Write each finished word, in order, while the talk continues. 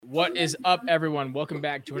What is up, everyone? Welcome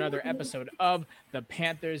back to another episode of the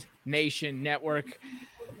Panthers Nation Network.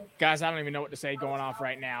 Guys, I don't even know what to say going off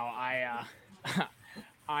right now.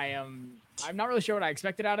 I'm not really sure what I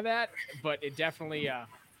expected out of that, but it definitely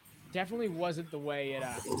wasn't the way I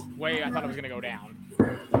thought it was going to go down.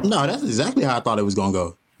 No, that's exactly how I thought it was going to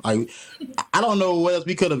go. I don't know what else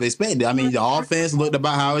we could have expected. I mean, the offense looked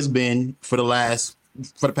about how it's been for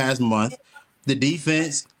the past month. The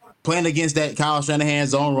defense playing against that Kyle Shanahan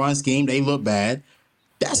zone run scheme, they look bad.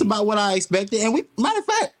 That's about what I expected. And matter of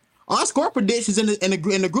fact, our score predictions in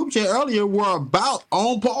the group chat earlier were about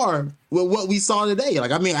on par with what we saw today. I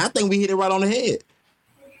think we hit it right on the head.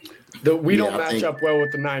 We don't match up well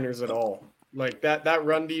with the Niners at all. Like that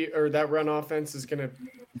run offense is going to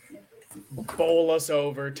bowl us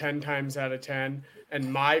over 10 times out of 10.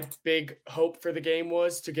 And my big hope for the game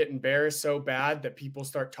was to get embarrassed so bad that people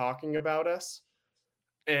start talking about us.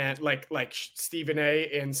 And like Stephen A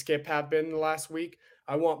and Skip have been the last week,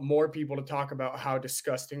 I want more people to talk about how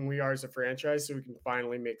disgusting we are as a franchise so we can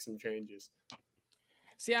finally make some changes.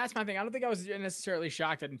 See, that's my thing. I don't think I was necessarily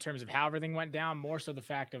shocked in terms of how everything went down, more so the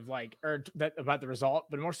fact of about the result,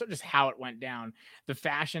 but more so just how it went down. The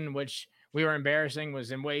fashion in which we were embarrassing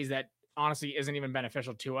was in ways that honestly isn't even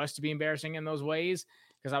beneficial to us to be embarrassing in those ways.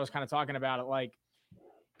 Because I was kind of talking about it like,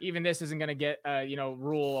 even this isn't going to get,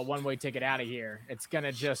 Rule a one-way ticket out of here. It's going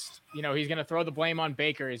to just, he's going to throw the blame on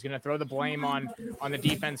Baker. He's going to throw the blame on the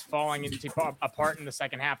defense falling apart in the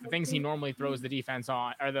second half. The things he normally throws the defense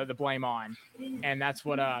on, or the blame on. And that's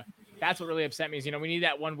what really upset me is, we need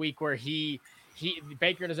that 1 week where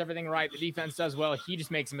Baker does everything right. The defense does well. He just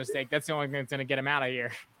makes a mistake. That's the only thing that's going to get him out of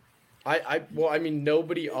here.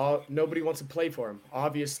 Nobody wants to play for him.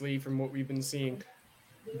 Obviously, from what we've been seeing,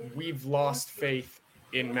 we've lost faith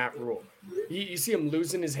in Matt Rule. You see him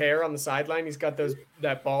losing his hair on the sideline. He's got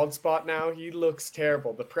that bald spot now. He looks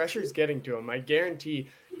terrible. The pressure's getting to him. I guarantee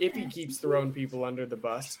if he keeps throwing people under the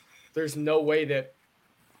bus, there's no way that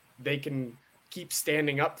they can keep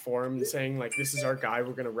standing up for him and saying, like, this is our guy,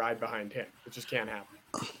 we're going to ride behind him. It just can't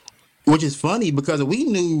happen. Which is funny because we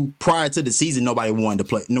knew prior to the season nobody wanted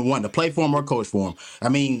to play for him or coach for him. I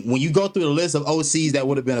mean, when you go through the list of OCs that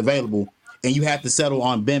would have been available and you have to settle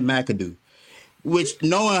on Ben McAdoo, which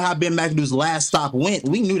knowing how Ben McAdoo's last stop went,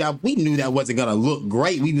 we knew that wasn't gonna look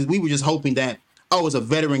great. We were just hoping that it's a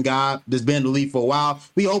veteran guy that's been in the league for a while.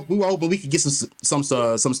 We were hoping we could get some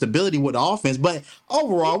stability with the offense, but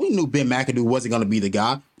overall we knew Ben McAdoo wasn't gonna be the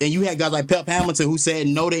guy. And you had guys like Pep Hamilton who said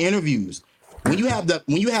no to interviews. When you have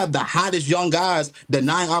the hottest young guys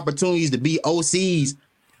denying opportunities to be OCs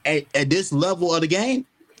at this level of the game,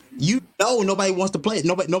 nobody wants to play.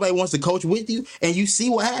 Nobody wants to coach with you, and you see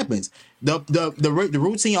what happens. The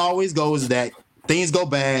routine always goes that things go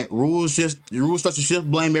bad. Rules start to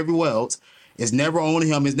shift blame everywhere else. It's never on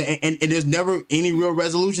him, and there's never any real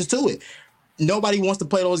resolutions to it. Nobody wants to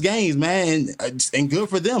play those games, man, and good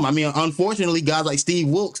for them. I mean, unfortunately, guys like Steve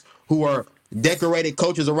Wilkes, who are decorated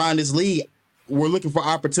coaches around this league, were looking for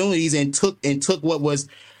opportunities and took what was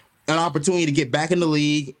an opportunity to get back in the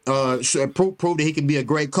league, prove that he could be a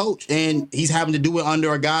great coach, and he's having to do it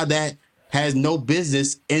under a guy that has no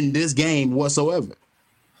business in this game whatsoever.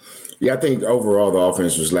 Yeah, I think overall the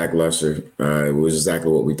offense was lackluster. It was exactly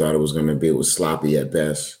what we thought it was going to be. It was sloppy at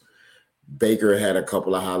best. Baker had a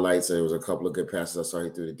couple of highlights. There was a couple of good passes. I saw he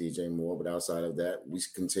threw to DJ Moore, but outside of that, we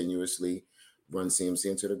continuously run CMC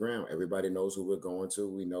into the ground. Everybody knows who we're going to.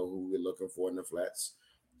 We know who we're looking for in the flats.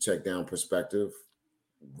 Check down perspective.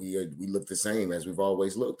 We look the same as we've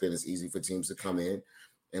always looked, and it's easy for teams to come in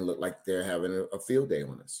and look like they're having a field day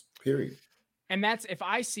on us, period. And that's if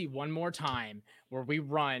I see one more time where we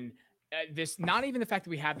run this, not even the fact that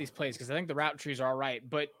we have these plays, because I think the route trees are all right,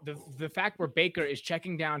 but the fact where Baker is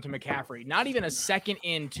checking down to McCaffrey, not even a second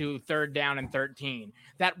into 3rd down and 13,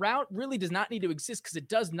 that route really does not need to exist because it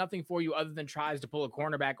does nothing for you other than tries to pull a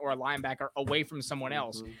cornerback or a linebacker away from someone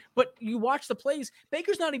else. But you watch the plays,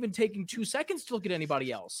 Baker's not even taking 2 seconds to look at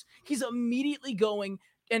anybody else. He's immediately going.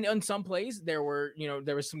 And on some plays, there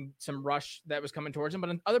was some rush that was coming towards him, but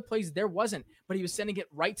on other plays, there wasn't. But he was sending it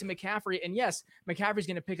right to McCaffrey. And yes, McCaffrey's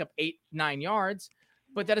going to pick up 8-9 yards,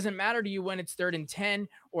 but that doesn't matter to you when it's 3rd and 10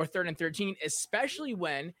 or 3rd and 13, especially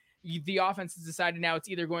when the offense has decided now it's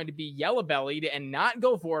either going to be yellow-bellied and not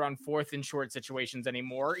go for it on 4th and short situations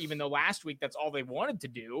anymore, even though last week that's all they wanted to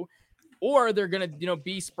do, or they're going to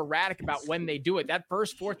be sporadic about when they do it. That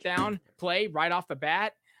first 4th down play right off the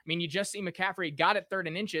bat, I mean, you just see McCaffrey got it 3rd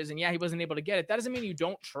and inches, and yeah, he wasn't able to get it. That doesn't mean you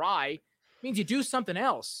don't try. It means you do something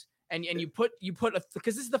else. And you put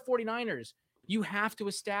because this is the 49ers. You have to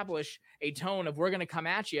establish a tone of we're going to come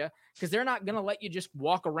at you, because they're not going to let you just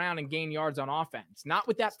walk around and gain yards on offense. Not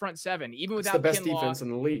with that front seven, even without the best Kinlaw, defense in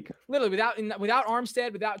the league. Literally, without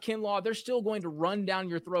Armstead, without Kinlaw, they're still going to run down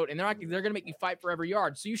your throat, and they're going to make you fight for every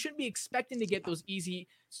yard. So you shouldn't be expecting to get those easy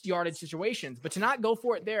yardage situations, but to not go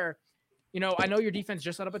for it there. I know your defense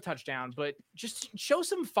just let up a touchdown, but just show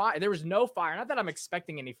some fire. There was no fire. Not that I'm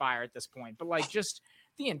expecting any fire at this point, but like just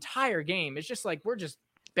the entire game, it's just like we're just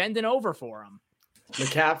bending over for him.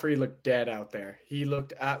 McCaffrey looked dead out there. He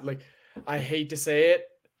looked I hate to say it,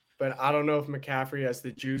 but I don't know if McCaffrey has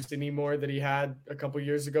the juice anymore that he had a couple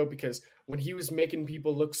years ago, because when he was making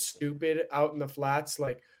people look stupid out in the flats,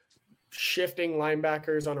 like shifting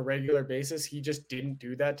linebackers on a regular basis, he just didn't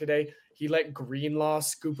do that today. He let Greenlaw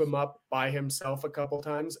scoop him up by himself a couple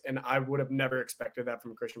times, and I would have never expected that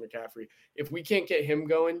from Christian McCaffrey. If we can't get him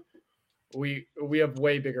going, we have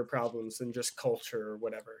way bigger problems than just culture or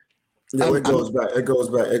whatever. No, it goes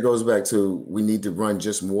back to we need to run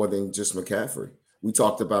just more than just McCaffrey. We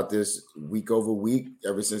talked about this week over week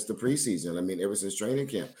ever since the preseason. I mean, ever since training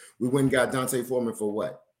camp. We went and got Dante Foreman for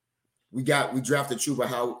what? We drafted Chuba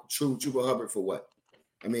Hubbard for what?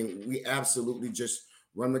 I mean, we absolutely just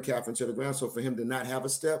run McCaffrey to the ground. So for him to not have a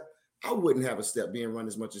step, I wouldn't have a step being run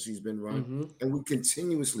as much as he's been run. Mm-hmm. And we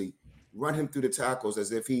continuously run him through the tackles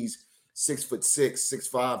as if he's 6'6",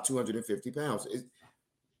 6'5", 250 pounds.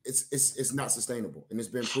 It's not sustainable, and it's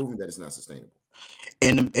been proven that it's not sustainable.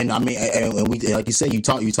 And I mean, and we, like you said, you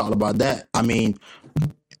talked about that. I mean,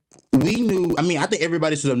 we knew. I mean, I think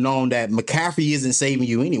everybody should have known that McCaffrey isn't saving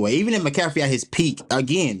you anyway. Even if McCaffrey at his peak,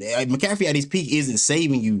 again, McCaffrey at his peak isn't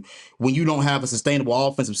saving you when you don't have a sustainable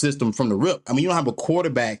offensive system from the rip. I mean, you don't have a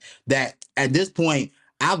quarterback that at this point,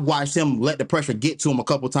 I've watched him let the pressure get to him a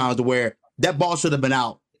couple times to where that ball should have been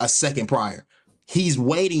out a second prior. He's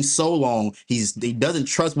waiting so long. He doesn't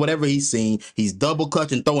trust whatever he's seen. He's double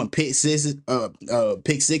clutching, throwing pick sixes.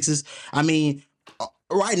 I mean,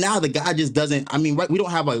 right now the guy just doesn't. I mean, we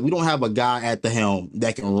don't have a guy at the helm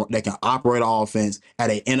that can operate offense at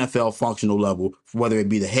an NFL functional level, whether it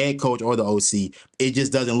be the head coach or the OC. It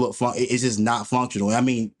just doesn't look fun. It's just not functional. I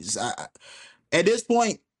mean, at this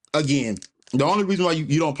point, again, the only reason why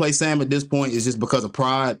you don't play Sam at this point is just because of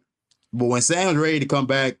pride. But when Sam's ready to come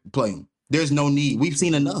back, play him. There's no need. We've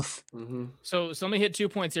seen enough. Mm-hmm. So let me hit 2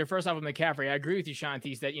 points here. First off, with McCaffrey, I agree with you, Sean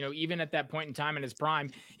Thies, that, even at that point in time in his prime,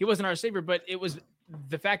 he wasn't our receiver, but it was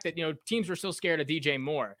the fact that, teams were still scared of DJ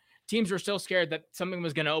Moore. Teams were still scared that something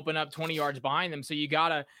was going to open up 20 yards behind them. So you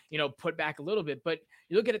got to, put back a little bit. But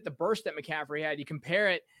you look at it, the burst that McCaffrey had, you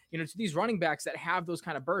compare it, to these running backs that have those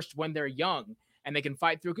kind of bursts when they're young and they can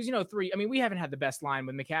fight through. Because, we haven't had the best line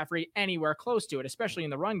with McCaffrey anywhere close to it, especially in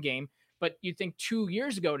the run game. But you'd think 2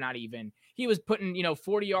 years ago, not even, he was putting,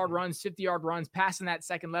 40-yard runs, 50-yard runs, passing that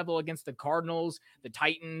second level against the Cardinals, the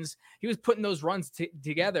Titans. He was putting those runs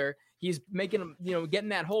together. He's making them, getting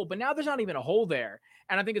that hole. But now there's not even a hole there.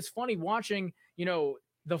 And I think it's funny watching, the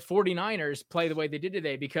 49ers play the way they did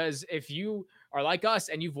today, because if you are like us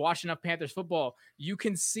and you've watched enough Panthers football, you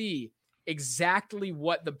can see exactly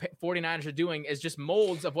what the 49ers are doing is just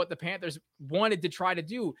molds of what the Panthers wanted to try to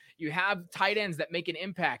do. You have tight ends that make an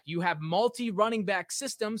impact. You have multi-running back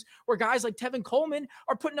systems where guys like Tevin Coleman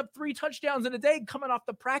are putting up 3 touchdowns in a day coming off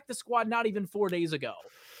the practice squad not even 4 days ago.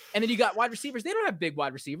 And then you got wide receivers. They don't have big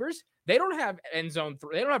wide receivers. They don't have end zone.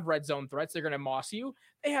 They don't have red zone threats. They're going to moss you.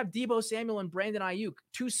 They have Deebo Samuel and Brandon Ayuk,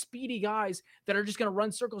 2 speedy guys that are just going to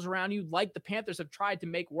run circles around you like the Panthers have tried to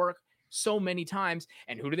make work so many times.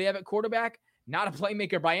 And who do they have at quarterback? Not a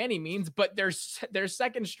playmaker by any means, but their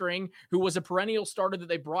second string, who was a perennial starter that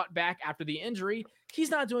they brought back after the injury.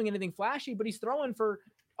 He's not doing anything flashy, but he's throwing for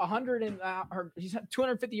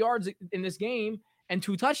 250 yards in this game and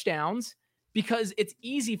 2 touchdowns because it's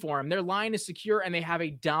easy for him. Their line is secure and they have a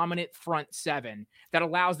dominant front seven that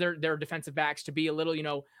allows their defensive backs to be a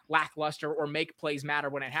little, lackluster or make plays matter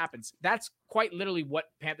when it happens. That's quite literally what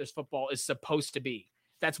Panthers football is supposed to be.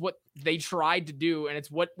 That's what they tried to do, and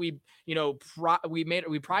it's what we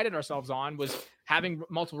prided ourselves on, was having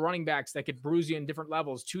multiple running backs that could bruise you in different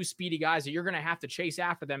levels, 2 speedy guys that you're going to have to chase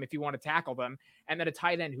after them if you want to tackle them, and then a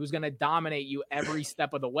tight end who's going to dominate you every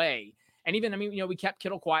step of the way. And even, we kept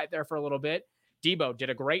Kittle quiet there for a little bit. Deebo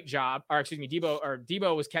did a great job,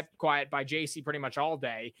 Deebo was kept quiet by JC pretty much all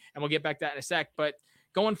day, and we'll get back to that in a sec. But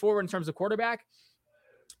going forward in terms of quarterback,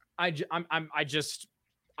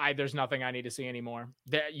 there's nothing I need to see anymore.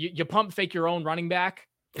 You pump fake your own running back.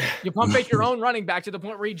 You pump fake your own running back to the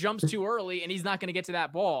point where he jumps too early and he's not going to get to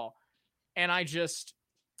that ball. And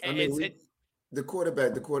The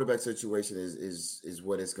quarterback situation is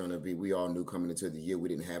what it's going to be. We all knew coming into the year we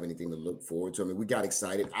didn't have anything to look forward to. I mean, we got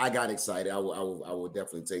excited. I got excited. I will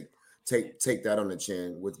definitely take that on the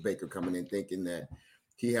chin with Baker coming in, thinking that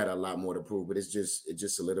he had a lot more to prove. But it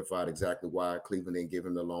just solidified exactly why Cleveland didn't give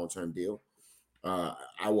him the long-term deal.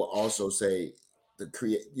 I will also say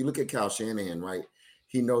you look at Kyle Shanahan, right?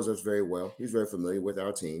 He knows us very well. He's very familiar with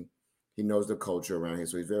our team. He knows the culture around here,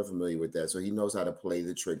 so he's very familiar with that. So he knows how to play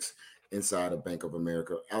the tricks inside of Bank of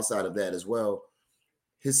America. Outside of that as well,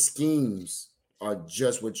 his schemes are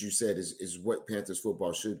just what you said is what Panthers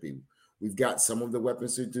football should be. We've got some of the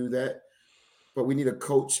weapons to do that, but we need a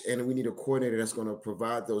coach and we need a coordinator that's going to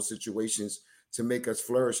provide those situations to make us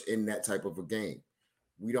flourish in that type of a game.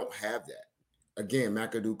 We don't have that. Again,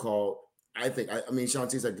 McAdoo called. I mean,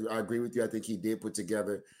 Shantice, I agree with you. I think he did put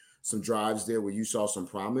together some drives there where you saw some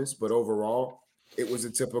promise, but overall, it was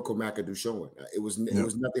a typical McAdoo showing. It was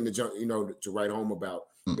nothing to to write home about.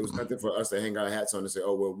 It was nothing for us to hang our hats on and say,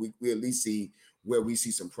 oh, well, we at least see where we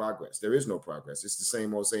see some progress. There is no progress. It's the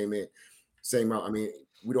same old, same out. I mean,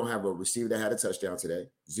 we don't have a receiver that had a touchdown today.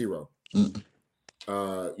 0.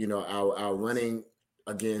 Our running,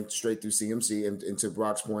 again, straight through CMC and to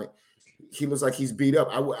Brock's point, he looks like he's beat up.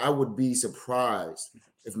 I would be surprised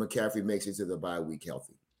if McCaffrey makes it to the bye week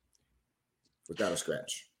healthy without a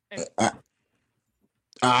scratch.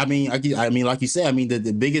 I mean, like you said, I mean,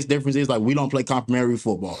 the biggest difference is like we don't play complementary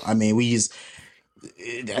football. I mean,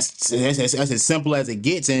 that's as simple as it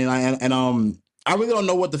gets, and I really don't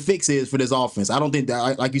know what the fix is for this offense. I don't think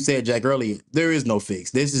that, like you said, Jack, earlier, there is no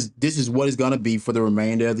fix. This is what it's going to be for the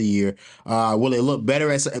remainder of the year. Will it look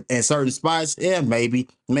better at certain spots? Yeah, maybe.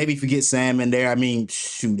 Maybe if you get Sam in there. I mean,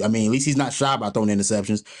 shoot. I mean, at least he's not shy about throwing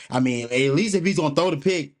interceptions. I mean, at least if he's going to throw the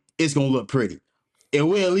pick, it's going to look pretty. And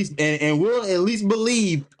we'll at least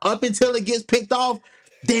believe up until it gets picked off.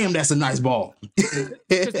 Damn, that's a nice ball.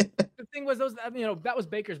 The thing was, that was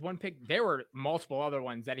Baker's one pick. There were multiple other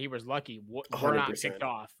ones that he was lucky were not picked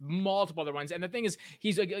off. Multiple other ones. And the thing is,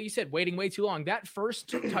 he's, like you said, waiting way too long. That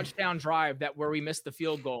first touchdown drive where we missed the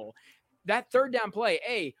field goal, that third down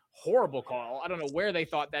play, horrible call. I don't know where they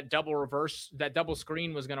thought that double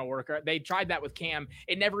screen was going to work. They tried that with Cam.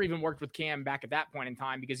 It never even worked with Cam back at that point in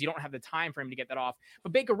time because you don't have the time for him to get that off.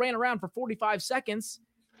 But Baker ran around for 45 seconds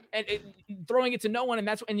and throwing it to no one,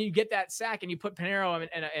 and you get that sack and you put Pinheiro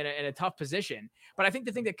in a tough position. But I think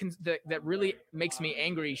the thing that really makes me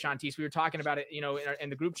angry, Shantice, we were talking about it, in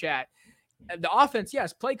the group chat. The offense,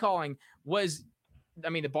 yes, play calling was. I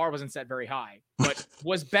mean, the bar wasn't set very high, but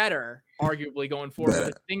was better, arguably, going forward.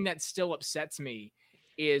 But the thing that still upsets me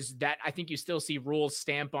is that I think you still see rules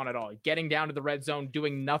stamp on it all. Getting down to the red zone,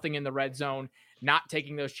 doing nothing in the red zone, not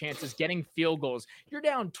taking those chances, getting field goals. You're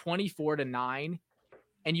down 24-9,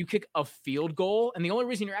 and you kick a field goal. And the only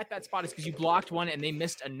reason you're at that spot is because you blocked one and they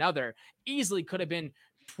missed another. Easily could have been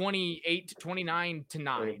 28-29-9.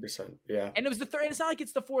 100%, yeah. And it was the third. It's not like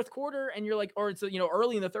it's the fourth quarter and you're like, or it's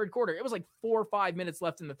early in the third quarter. It was like 4 or 5 minutes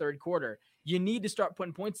left in the third quarter. You need to start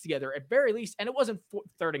putting points together at very least. And it wasn't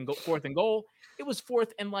fourth and goal. It was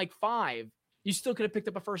 4th and 5. You still could have picked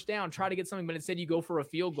up a first down, try to get something, but instead you go for a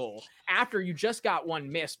field goal after you just got one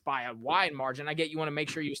missed by a wide margin. I get you want to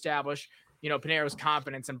make sure you establish, Pinheiro's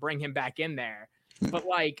confidence and bring him back in there. But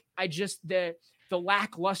the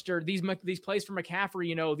lackluster, these plays for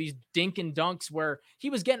McCaffrey, these dink and dunks where he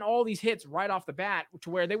was getting all these hits right off the bat to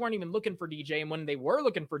where they weren't even looking for DJ. And when they were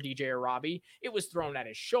looking for DJ or Robbie, it was thrown at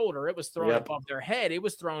his shoulder. It was thrown above their head. It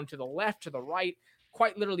was thrown to the left, to the right,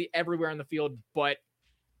 quite literally everywhere in the field, but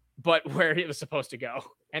where it was supposed to go.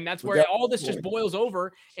 And that's where all this just boils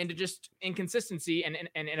over into just inconsistency and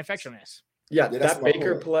ineffectiveness. Yeah, that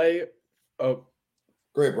Baker play. Oh,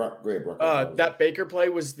 Go ahead, Brock. That Baker play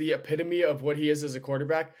was the epitome of what he is as a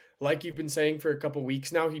quarterback. Like you've been saying for a couple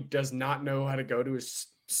weeks now, he does not know how to go to his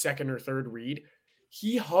second or third read.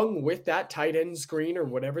 He hung with that tight end screen or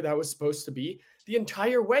whatever that was supposed to be the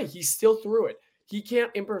entire way. He still threw it. He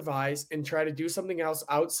can't improvise and try to do something else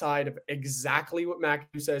outside of exactly what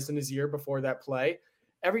McAdoo says in his ear before that play.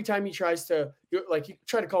 Every time he tries to, he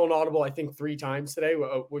tried to call an audible, I think 3 times today,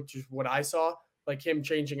 which is what I saw, like him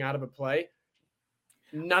changing out of a play.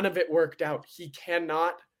 None of it worked out. He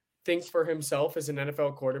cannot think for himself as an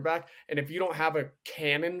NFL quarterback. And if you don't have a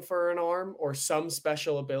cannon for an arm or some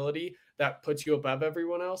special ability that puts you above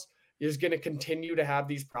everyone else, you're going to continue to have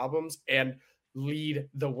these problems and lead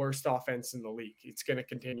the worst offense in the league. It's going to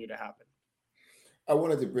continue to happen. I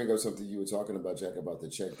wanted to bring up something you were talking about, Jack, about the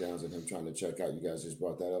checkdowns and him trying to check out. You guys just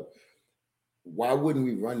brought that up. Why wouldn't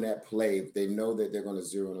we run that play if they know that they're going to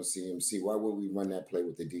zero on CMC? Why would we run that play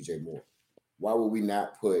with the DJ Moore? Why would we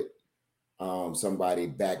not put somebody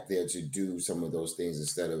back there to do some of those things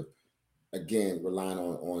instead of, again, relying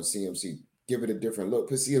on CMC. Give it a different look.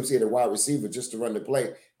 Put CMC at a wide receiver just to run the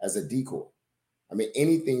play as a decoy. I mean,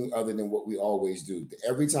 anything other than what we always do.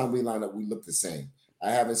 Every time we line up, we look the same. I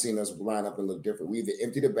haven't seen us line up and look different. We either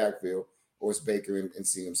empty the backfield or it's Baker and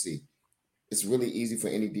CMC. It's really easy for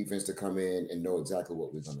any defense to come in and know exactly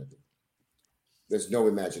what we're going to do. There's no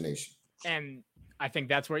imagination. And I think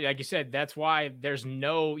that's where, like you said, that's why there's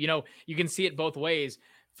no, you can see it both ways.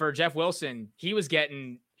 For Jeff Wilson, he was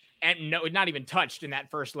getting not even touched in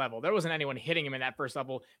that first level. There wasn't anyone hitting him in that first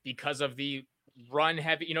level because of the run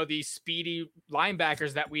heavy, the speedy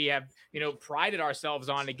linebackers that we have, prided ourselves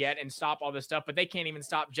on to get and stop all this stuff, but they can't even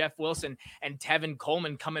stop Jeff Wilson and Tevin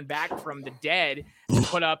Coleman coming back from the dead to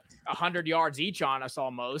put up 100 yards each on us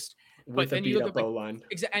almost. But then you look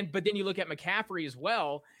at but then you look at McCaffrey as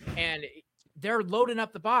well, and they're loading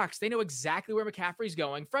up the box. They know exactly where McCaffrey's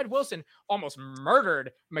going. Fred Wilson almost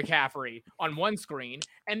murdered McCaffrey on one screen.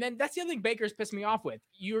 And then that's the other thing Baker's pissed me off with.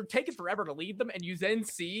 You're taking forever to lead them, and you then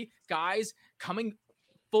see guys coming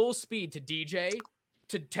full speed to DJ,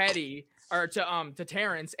 to Teddy, or to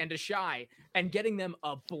Terrence and to Shy, and getting them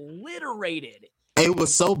obliterated. It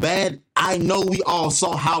was so bad. I know we all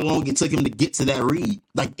saw how long it took him to get to that read.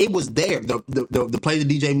 Like, it was there. The play to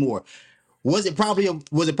DJ Moore. Was it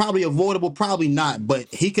probably avoidable? Probably not, but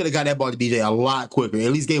he could have got that ball to DJ a lot quicker.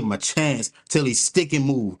 At least gave him a chance till he stick and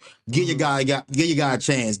move. Give your guy a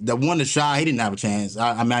chance. The one to Shy, he didn't have a chance.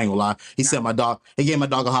 I ain't gonna lie. He gave my dog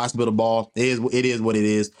a hospital ball. It is what it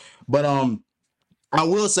is. But I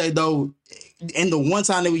will say though, in the one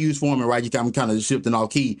time that we used Foreman, right? I'm kind of shifting off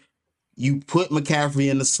key. You put McCaffrey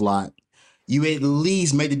in the slot. You at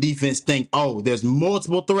least make the defense think, oh, there's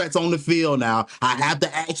multiple threats on the field now. I have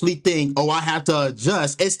to actually think, I have to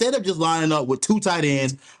adjust. Instead of just lining up with two tight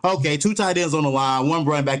ends. Okay, two tight ends on the line, one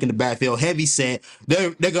running back in the backfield, heavy set.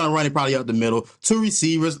 They're going to run it probably up the middle. Two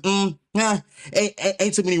receivers. Ain't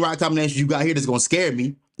too many right combinations you got here that's going to scare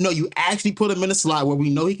me. No, you actually put him in a slot where we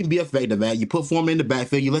know he can be effective at. You put Foreman in the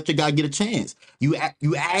backfield. You let your guy get a chance. You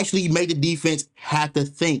actually make the defense have to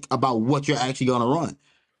think about what you're actually going to run.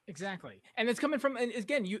 Exactly. And it's coming from, and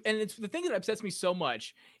again, it's the thing that upsets me so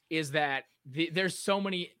much is that there's so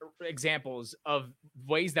many examples of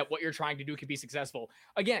ways that what you're trying to do can be successful.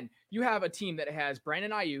 Again, you have a team that has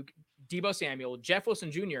Brandon Ayuk, Deebo Samuel, Jeff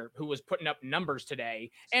Wilson Jr., who was putting up numbers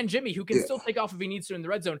today, and Jimmy, who can still take off if he needs to in the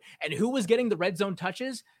red zone. And who was getting the red zone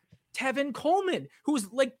touches? Tevin Coleman,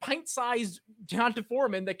 who's like pint-sized D'Onta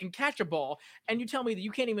Foreman that can catch a ball. And you tell me that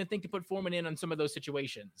you can't even think to put Foreman in on some of those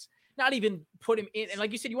situations. Not even put him in. And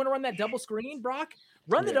like you said, you want to run that double screen, Brock?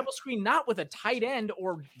 Run the double screen, not with a tight end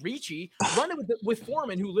or Ricci. Run it with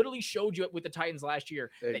Foreman, who literally showed you with the Titans last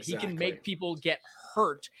year that he can make people get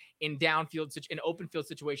hurt in open field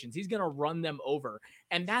situations. He's going to run them over.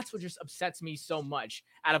 And that's what just upsets me so much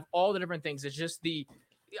out of all the different things. It's just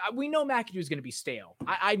we know McAdoo is going to be stale.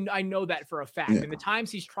 I know that for a fact. And the times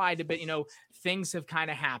he's tried a bit, things have kind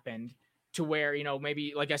of happened to where,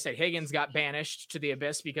 maybe, like I said, Higgins got banished to the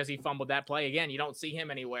abyss because he fumbled that play. Again, you don't see him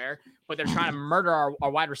anywhere, but they're trying to murder our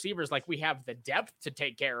wide receivers like we have the depth to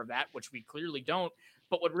take care of that, which we clearly don't.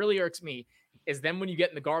 But what really irks me is then when you get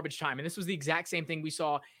in the garbage time, and this was the exact same thing we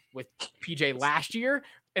saw with PJ last year,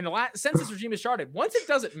 and since this regime has started, once it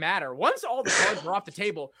doesn't matter, once all the cards are off the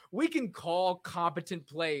table, we can call competent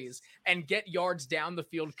plays and get yards down the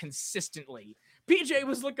field consistently. PJ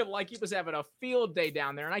was looking like he was having a field day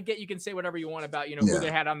down there, and I get you can say whatever you want about who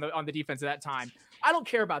they had on the defense at that time. I don't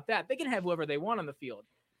care about that. They can have whoever they want on the field,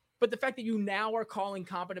 but the fact that you now are calling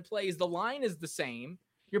competent plays, the line is the same.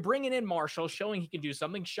 You're bringing in Marshall, showing he can do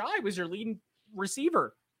something. Shy was your leading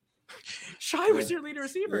receiver.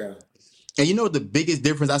 Yeah. And you know the biggest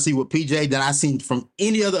difference I see with PJ that I seen from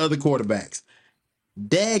any other quarterbacks?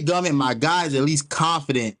 Dadgummit, my guy's at least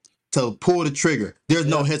confident to pull the trigger. There's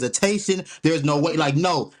no hesitation. There's no way. Like,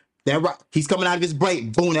 no, he's coming out of his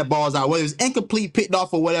break. Boom, that ball's out. Whether it's incomplete, picked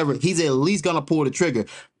off, or whatever, he's at least gonna pull the trigger.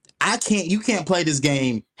 You can't play this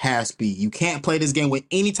game half speed. You can't play this game with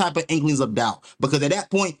any type of inklings of doubt, because at that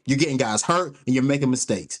point you're getting guys hurt and you're making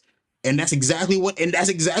mistakes. And that's exactly what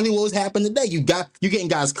was happening today. You're getting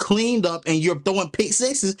guys cleaned up and you're throwing pick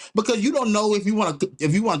sixes because you don't know if you want to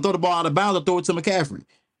throw the ball out of bounds or throw it to McCaffrey.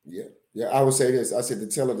 Yeah. I would say this. I said the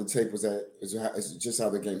tale of the tape is just how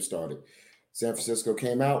the game started. San Francisco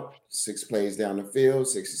came out, 6 plays down the field,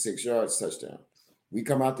 66 yards, touchdown. We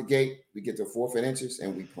come out the gate, we get to 4th and inches,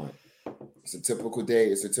 and we punt. It's a typical day.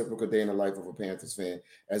 It's a typical day in the life of a Panthers fan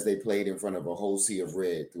as they played in front of a whole sea of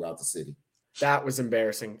red throughout the city. That was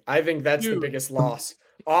embarrassing. I think that's the biggest loss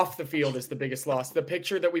off the field is the biggest loss. The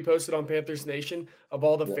picture that we posted on Panthers Nation of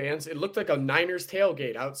all the fans, it looked like a Niners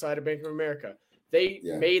tailgate outside of Bank of America. They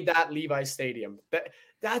made that Levi's Stadium.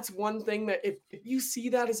 That's one thing that if you see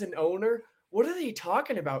that as an owner, what are they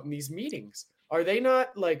talking about in these meetings? Are they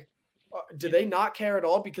not like, do they not care at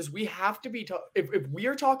all? Because we have to be, if we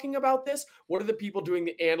are talking about this, what are the people doing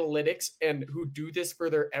the analytics and who do this for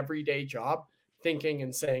their everyday job thinking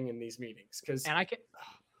and saying in these meetings?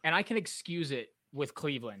 And I can excuse it with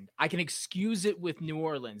Cleveland. I can excuse it with New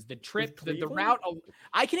Orleans. The trip, the route.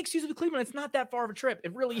 I can excuse it with Cleveland. It's not that far of a trip.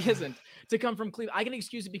 It really isn't to come from Cleveland. I can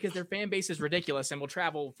excuse it because their fan base is ridiculous and will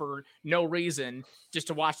travel for no reason just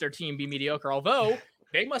to watch their team be mediocre. Although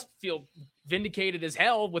they must feel vindicated as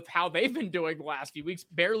hell with how they've been doing the last few weeks,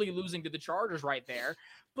 barely losing to the Chargers right there.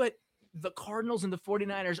 But the Cardinals and the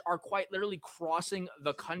 49ers are quite literally crossing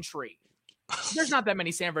the country. There's not that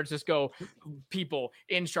many San Francisco people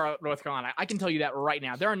in Charlotte, North Carolina. I can tell you that right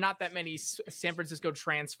now. There are not that many San Francisco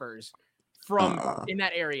transfers from in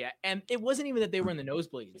that area. And it wasn't even that they were in the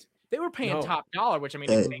nosebleeds. They were paying top dollar, which I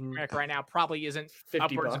mean, in America right now probably isn't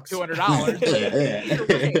upwards of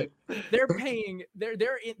 $200. They're paying.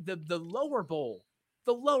 They're in the lower bowl.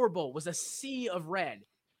 The lower bowl was a sea of red,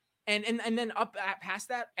 and then up past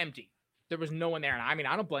that, empty. There was no one there. And I mean,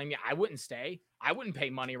 I don't blame you. I wouldn't stay. I wouldn't pay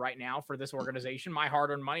money right now for this organization. My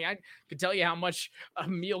hard-earned money. I could tell you how much a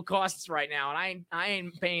meal costs right now. And I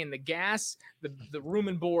ain't paying the gas, the room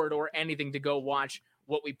and board, or anything to go watch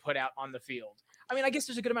what we put out on the field. I mean, I guess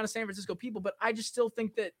there's a good amount of San Francisco people, but I just still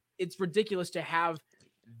think that it's ridiculous to have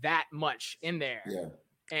that much in there. Yeah.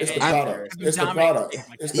 It's the product. It's the product.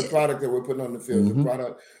 It's the product that we're putting on the field.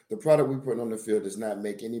 Mm-hmm. The product we're putting on the field does not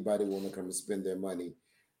make anybody want to come and spend their money,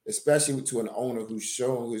 especially to an owner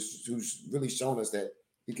who's really shown us that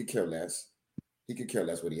he could care less. He could care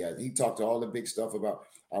less what he has. He talked to all the big stuff about,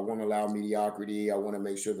 I want to allow mediocrity. I want to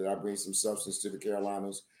make sure that I bring some substance to the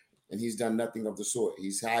Carolinas. And he's done nothing of the sort.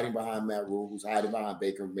 He's hiding behind Matt Rule, who's hiding behind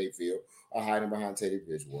Baker Mayfield, or hiding behind Teddy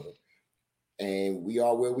Bridgewater. And we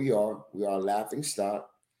are where we are. We are a laughing stock.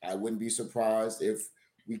 I wouldn't be surprised if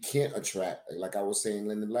we can't attract, like I was saying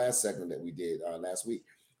in the last segment that we did last week,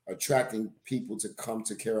 attracting people to come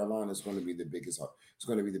to Carolina is going to be the biggest. It's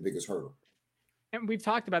going to be the biggest hurdle. And we've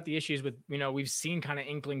talked about the issues with, we've seen kind of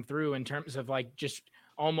inkling through in terms of like just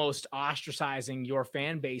almost ostracizing your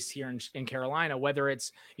fan base here in Carolina, whether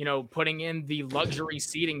it's, putting in the luxury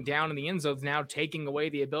seating down in the end zones, now taking away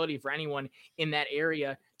the ability for anyone in that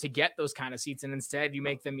area to get those kind of seats. And instead you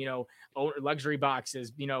make them, luxury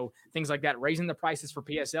boxes, things like that, raising the prices for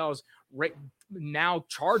PSLs, now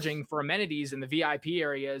charging for amenities in the VIP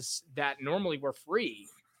areas that normally were free,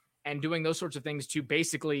 and doing those sorts of things to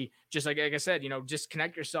basically just like I said,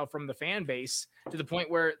 disconnect yourself from the fan base to the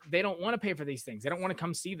point where they don't want to pay for these things. They don't want to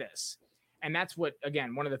come see this. And that's what,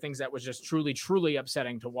 again, one of the things that was just truly, truly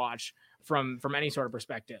upsetting to watch from any sort of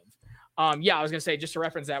perspective. I was going to say, just to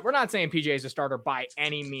reference that, we're not saying PJ is a starter by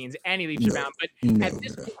any means, any leaps or bounds, but at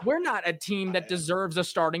this point, we're not a team that deserves a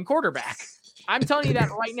starting quarterback. I'm telling you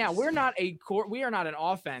that right now. We are not an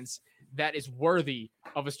offense that is worthy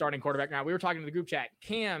of a starting quarterback. Now, we were talking to the group chat,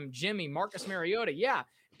 Cam, Jimmy, Marcus Mariota. Yeah,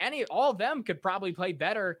 all of them could probably play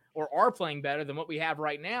better or are playing better than what we have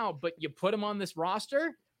right now, but you put them on this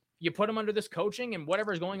roster, you put them under this coaching and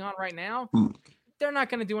whatever is going on right now, they're not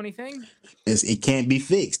going to do anything. It can't be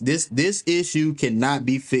fixed. This issue cannot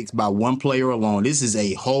be fixed by one player alone. This is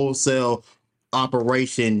a wholesale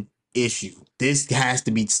operation issue. It has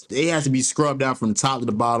to be scrubbed out from the top to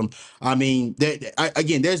the bottom. I mean,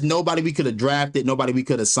 there's nobody we could have drafted, nobody we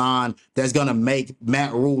could have signed that's going to make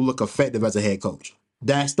Matt Rule look effective as a head coach.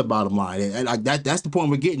 That's the bottom line. And that's the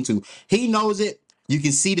point we're getting to. He knows it. You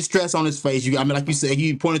can see the stress on his face. Like you said,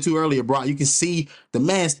 you pointed to earlier, Brock, you can see the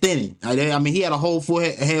man's thinning. I mean, he had a whole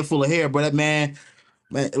head full of hair, but that man,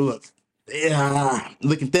 look,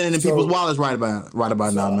 looking thinner than people's wallets right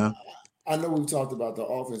about now, man. I know we've talked about the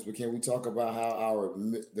offense, but can we talk about how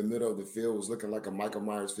the middle of the field was looking like a Michael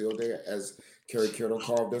Myers field day as Kerry Kittle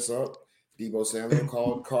carved this up, Deebo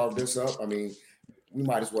Samuel carved this up? I mean, we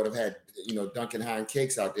might as well have had, Duncan Hine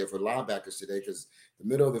cakes out there for linebackers today because the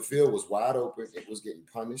middle of the field was wide open. It was getting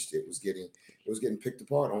punished. It was getting picked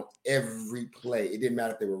apart on every play. It didn't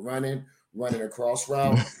matter if they were running a cross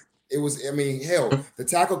route. It was, hell, the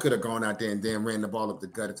tackle could have gone out there and damn ran the ball up the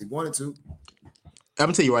gut if he wanted to. I'm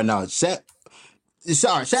gonna tell you right now, Shaq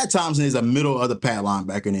Thompson is a middle of the pack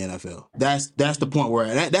linebacker in the NFL. That's the point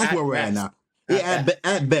where that's where we're at now. Yeah,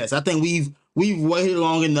 at best, I think we've waited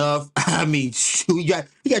long enough. I mean, he got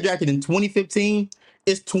drafted in 2015.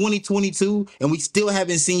 It's 2022, and we still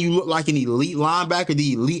haven't seen you look like an elite linebacker,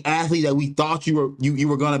 the elite athlete that we thought you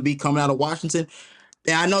were going to be coming out of Washington.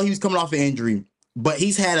 and I know he was coming off an injury, but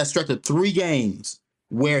he's had a stretch of 3 games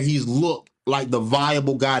where he's looked like the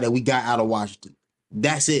viable guy that we got out of Washington.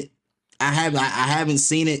 That's it. I haven't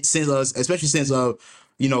seen it since especially since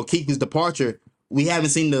Kuechly's departure. We haven't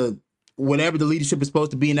seen whatever the leadership is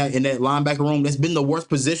supposed to be in that linebacker room. That's been the worst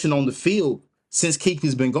position on the field since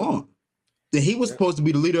Kuechly's been gone. Then he was supposed to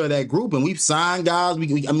be the leader of that group, and we've signed guys.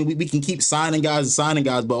 We can keep signing guys,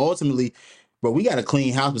 but ultimately, we got to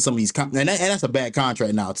clean house with some of these, and that's a bad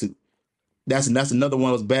contract now too. That's another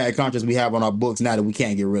one of those bad contracts we have on our books now that we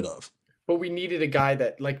can't get rid of. But we needed a guy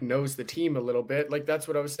that knows the team a little bit. That's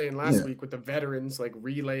what I was saying last week with the veterans,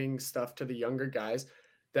 relaying stuff to the younger guys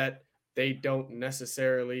that they don't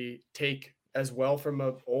necessarily take as well from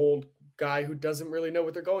an old guy who doesn't really know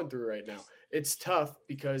what they're going through right now. It's tough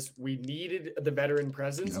because we needed the veteran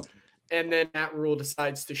presence, and then Matt Rule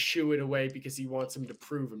decides to shoo it away because he wants him to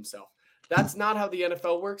prove himself. That's not how the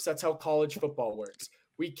NFL works. That's how college football works.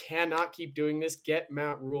 We cannot keep doing this. Get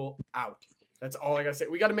Matt Rule out. That's all I got to say.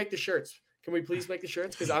 We got to make the shirts. Can we please make the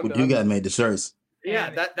shirts? Because you got to make the shirts.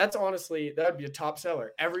 Yeah, that's honestly, that would be a top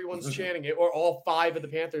seller. Everyone's chanting it, or all 5 of the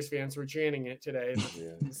Panthers fans were chanting it today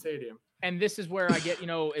in the stadium. And this is where I get,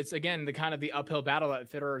 it's again the uphill battle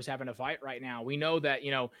that Fitterer is having to fight right now. We know that,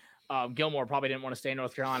 Gilmore probably didn't want to stay in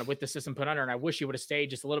North Carolina with the system put under, and I wish he would have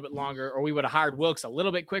stayed just a little bit longer, or we would have hired Wilkes a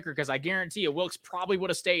little bit quicker, because I guarantee you Wilkes probably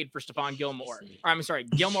would have stayed for Stephon Gilmore.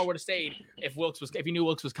 Gilmore would have stayed if he knew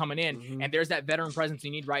Wilkes was coming in. Mm-hmm. And there's that veteran presence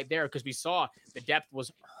we need right there, because we saw the depth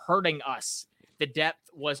was hurting us. The depth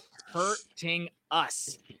was hurting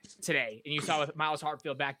us today. And you saw with Myles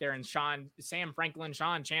Hartfield back there and Sam Franklin,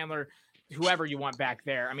 Sean Chandler, whoever you want back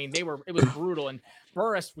there. I mean, it was brutal. And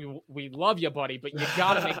Burris, we love you, buddy, but you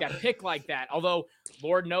got to make that pick like that. Although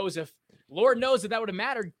Lord knows that would have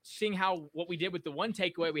mattered, seeing what we did with the one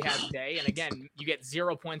takeaway we had today. And again, you get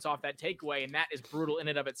 0 points off that takeaway, and that is brutal in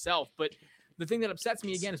and of itself. But the thing that upsets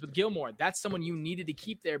me again is with Gilmore. That's someone you needed to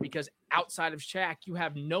keep there, because outside of Shaq, you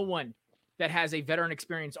have no one that has a veteran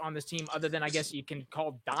experience on this team, other than, I guess you can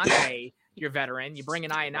call Dante your veteran. You bring in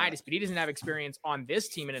Ioannidis, but he doesn't have experience on this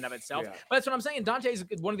team in and of itself. Yeah. But that's what I'm saying. Dante is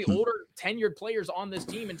one of the older tenured players on this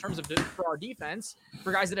team in terms of for our defense,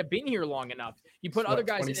 for guys that have been here long enough. You put other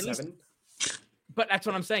guys 27? At least, but that's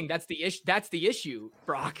what I'm saying. That's the issue. That's the issue,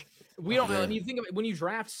 Brock. We don't know. You think of it, when you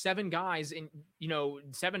draft 7 guys and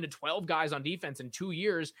 7 to 12 guys on defense in 2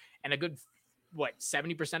 years, and a good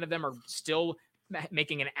 70% of them are still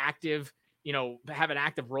making an active, have an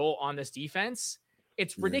active role on this defense.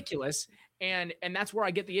 It's ridiculous. And that's where I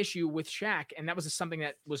get the issue with Shaq. And that was something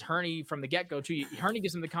that was Hurney from the get-go too. Hurney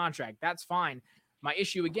gives him the contract. That's fine. My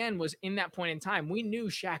issue again was in that point in time, we knew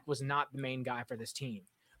Shaq was not the main guy for this team.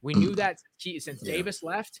 We knew that since Davis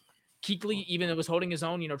left. Kuechly, even though was holding his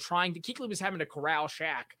own, Kuechly was having to corral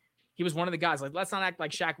Shaq. He was one of the guys. Let's not act like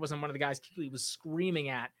Shaq wasn't one of the guys Kuechly was screaming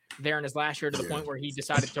at there in his last year, to the point where he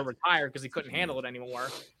decided to retire because he couldn't handle it anymore.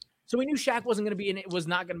 So we knew Shaq wasn't going to be in it, was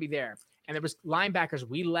not going to be there. And there was linebackers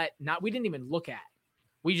we didn't even look at.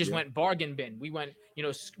 We just went bargain bin. We went,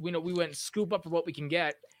 we went scoop up for what we can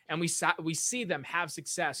get, and we see them have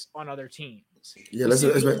success on other teams. Yeah, let's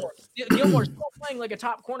Gilmore's still playing like a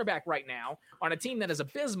top cornerback right now on a team that is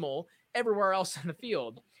abysmal everywhere else in the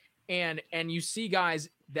field. And you see guys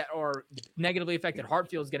that are negatively affected.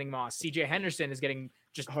 Hartfield's getting mossed. CJ Henderson is getting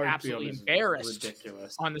just absolutely embarrassed.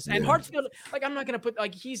 Ridiculous on this. And Hartfield, I'm not going to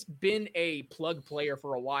put, he's been a plug player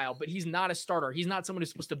for a while, but he's not a starter. He's not someone who's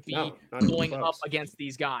supposed to be going up against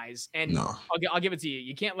these guys. And I'll give it to you.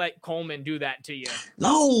 You can't let Coleman do that to you.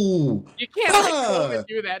 No. You can't let Coleman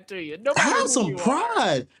do that to you. Have some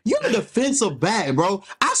pride. You're a defensive back, bro.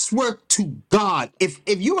 I swear to God, if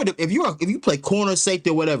you play corner, safety,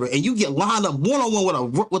 or whatever, and you get lined up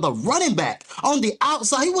one-on-one with a running back on the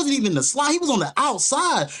outside, he wasn't even the slide, he was on the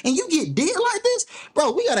outside, and you get dead like this,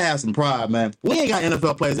 bro, we gotta have some pride, man. We ain't got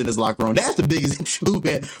NFL players in this locker room. That's the biggest issue,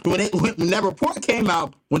 man. When that report came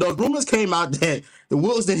out, when those rumors came out that the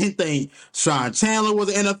Wolves didn't think Sean Chandler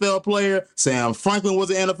was an NFL player, Sam Franklin was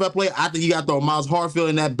an NFL player, I think you got to throw Myles Hartfield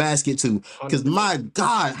in that basket too. Because my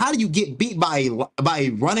God, how do you get beat by a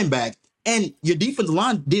running back, and your defensive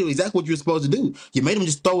line did exactly what you're supposed to do? You made him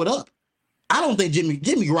just throw it up. I don't think Jimmy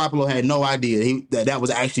Garoppolo had no idea that was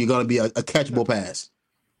actually going to be a catchable pass.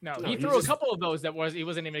 No, he threw a couple of those he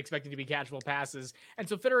wasn't even expecting to be catchable passes. And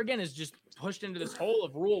so Fitterer again is just pushed into this hole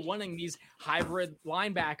of Rule wanting these hybrid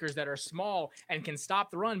linebackers that are small and can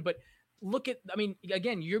stop the run. But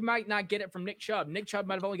again, you might not get it from Nick Chubb. Nick Chubb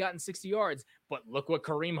might have only gotten 60 yards, but look what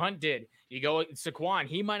Kareem Hunt did. You go Saquon,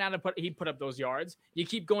 he might not have put up those yards. You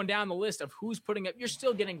keep going down the list of who's putting up. You're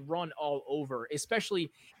still getting run all over,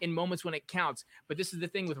 especially in moments when it counts. But this is the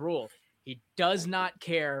thing with Rule. He does not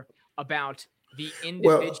care about the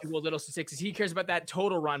individual little statistics. He cares about that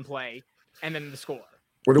total run play and then the score.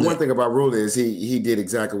 Well, the one thing about Rhule is he did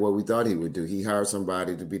exactly what we thought he would do. He hired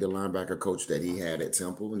somebody to be the linebacker coach that he had at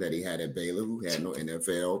Temple and that he had at Baylor, who has no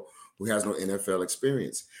NFL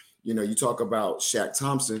experience. You know, you talk about Shaq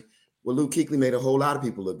Thompson. Well, Luke Kuechly made a whole lot of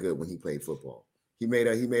people look good when he played football. He made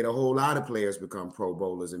a whole lot of players become Pro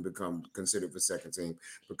Bowlers and become considered for second team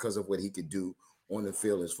because of what he could do on the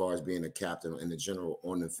field as far as being a captain and the general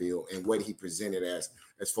on the field and what he presented as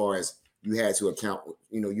far as you had to account,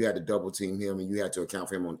 you had to double team him and you had to account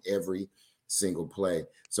for him on every single play.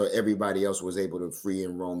 So everybody else was able to free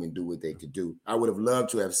and roam and do what they could do. I would have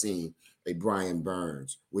loved to have seen a Brian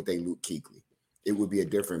Burns with a Luke Kuechly. It would be a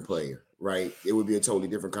different player, right? It would be a totally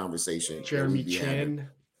different conversation. Jeremy Chin.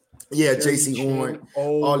 Yeah, J.C. Horn,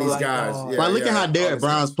 all these guys. Yeah, but look at how Derek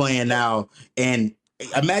Brown's playing now. And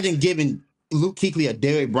imagine giving Luke Kuechly a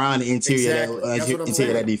Derek Brown interior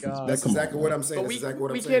that defense. That's exactly what I'm saying. We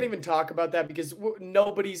can't even talk about that because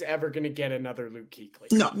nobody's ever going to get another Luke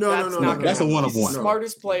Kuechly. No. That's a one-of-one.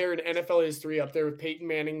 Smartest player in NFL history, up there with Peyton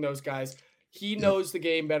Manning. Those guys. He knows the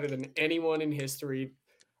game better than anyone in history.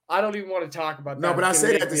 I don't even want to talk about that. No, but I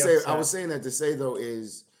say that to say. I was saying that to say though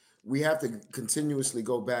is we have to continuously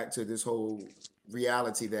go back to this whole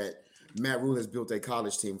reality that Matt Rhule has built a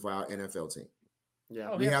college team for our NFL team.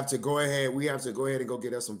 Yeah, we have to go ahead. We have to go ahead and go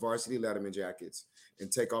get us some varsity Letterman jackets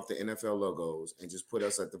and take off the NFL logos and just put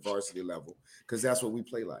us at the varsity level because that's what we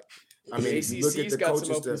play like. I mean, if you look at the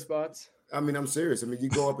coaches spots. I mean, I'm serious. I mean, you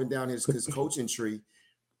go up and down his coaching tree.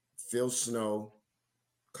 Phil Snow,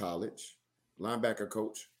 college, linebacker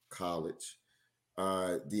coach, college.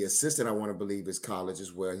 The assistant, I want to believe, is college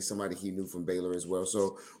as well. He's somebody he knew from Baylor as well.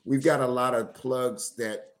 So we've got a lot of plugs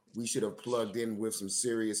that we should have plugged in with some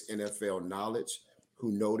serious NFL knowledge,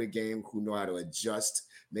 who know the game, who know how to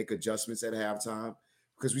make adjustments at halftime,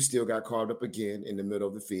 because we still got carved up again in the middle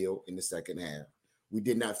of the field in the second half. We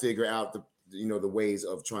did not figure out the ways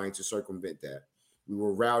of trying to circumvent that. We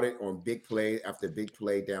were routed on big play after big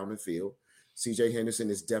play down the field. CJ Henderson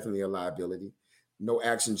is definitely a liability. No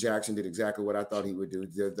action Jackson did exactly what I thought he would do.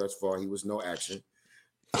 Thus far, he was no action.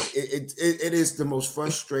 It is the most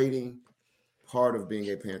frustrating part of being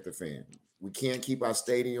a Panther fan. We can't keep our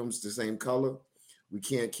stadiums the same color. We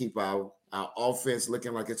can't keep our offense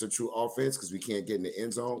looking like it's a true offense because we can't get in the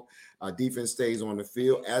end zone. Our defense stays on the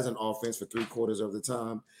field as an offense for 3/4 of the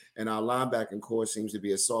time, and our linebacking core seems to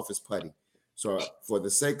be as soft as putty. So for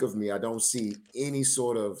the sake of me, I don't see any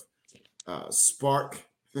sort of spark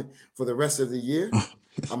for the rest of the year.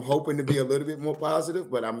 I'm hoping to be a little bit more positive,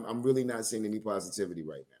 but I'm really not seeing any positivity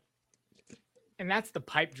right now. And that's the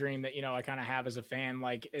pipe dream that, I kind of have as a fan,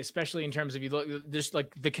 like, especially in terms of you look just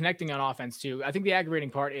like the connecting on offense too. I think the aggravating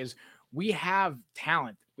part is we have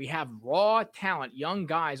talent. We have raw talent, young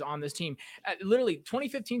guys on this team. Literally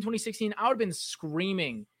 2015, 2016, I would have been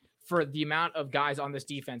screaming for the amount of guys on this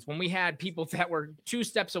defense when we had people that were 2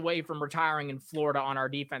 steps away from retiring in Florida on our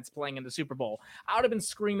defense playing in the Super Bowl. I would have been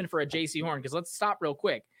screaming for a J.C. Horn because let's stop real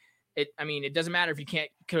quick. It doesn't matter if you can't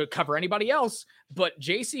cover anybody else, but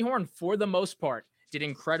J.C. Horn, for the most part, did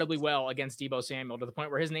incredibly well against Deebo Samuel to the point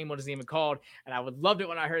where his name wasn't even called. And I would loved it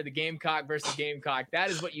when I heard the Gamecock versus Gamecock. That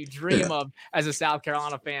is what you dream of as a South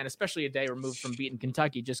Carolina fan, especially a day removed from beating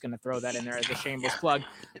Kentucky. Just going to throw that in there as a shameless plug.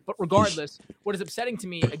 But regardless, what is upsetting to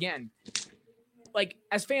me, again, like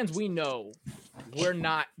as fans, we know we're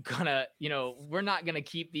not gonna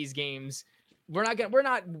keep these games. We're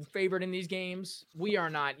not favored in these games. We are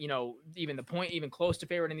not, even close to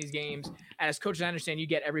favored in these games. As coaches, I understand you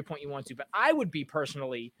get every point you want to, but I would be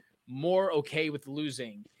personally more okay with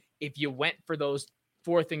losing if you went for those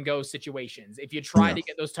 4th and go situations. If you try to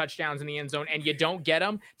get those touchdowns in the end zone and you don't get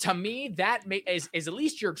them, to me, that is at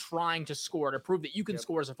least you're trying to score to prove that you can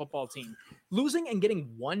score as a football team. Losing and getting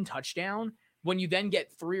 1 touchdown when you then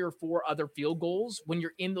get 3 or 4 other field goals when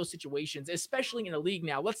you're in those situations, especially in a league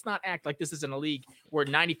now. Let's not act like this isn't a league where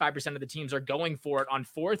 95% of the teams are going for it on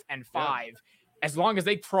 4th and 5, as long as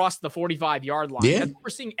they cross the 45-yard line. Yeah. That's what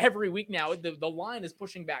we're seeing every week now. The line is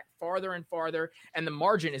pushing back farther and farther, and the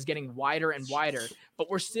margin is getting wider and wider.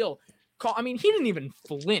 But we're still he didn't even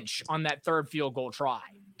flinch on that 3rd field goal try.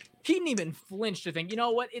 He didn't even flinch to think, you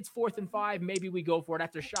know what, it's 4th and 5. Maybe we go for it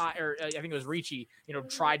after shot, or I think it was Ricci,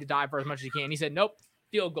 tried to dive for as much as he can. He said, nope,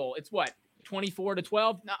 field goal. It's what,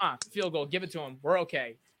 24-12? Nuh-uh, field goal. Give it to him. We're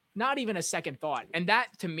okay. Not even a second thought. And that,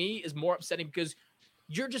 to me, is more upsetting because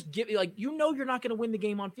you're just giving, you're not going to win the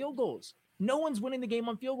game on field goals. No one's winning the game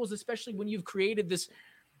on field goals, especially when you've created this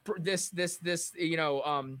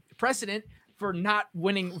precedent for not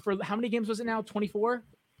winning. For how many games was it now? 24?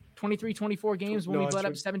 23, 24 games when we've let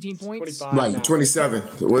up 17 points? Right, 27.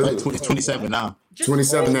 27 now.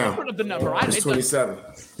 27 now. The number. It's 27.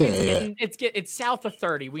 It's south of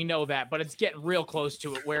 30. We know that, but it's getting real close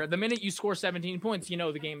to it. Where the minute you score 17 points, you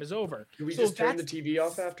know the game is over. Can we just turn the TV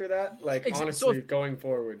off after that? Like honestly, going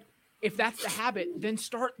forward. If that's the habit, then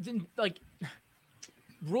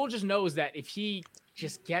Rule just knows that if he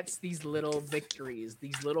just gets these little victories,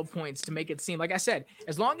 these little points to make it seem, like I said,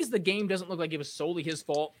 as long as the game doesn't look like it was solely his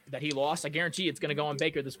fault that he lost, I guarantee it's going to go on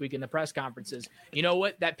Baker this week in the press conferences. You know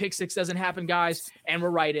what? That pick six doesn't happen, guys, and we're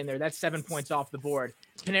right in there. That's 7 points off the board.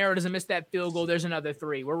 Panera doesn't miss that field goal. There's another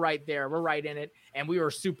 3. We're right there. We're right in it, and we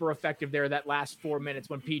were super effective there that last 4 minutes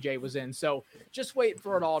when PJ was in. So just wait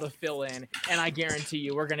for it all to fill in, and I guarantee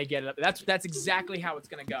you we're going to get it. That's exactly how it's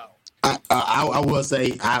going to go. I will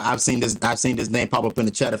say I've seen this name pop up in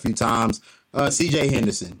the chat a few times. CJ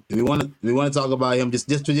Henderson. Do we want to talk about him? Just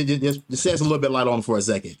shed a little bit light on him for a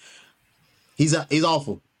second. He's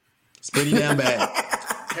awful. It's pretty damn bad.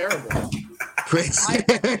 Terrible.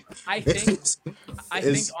 I think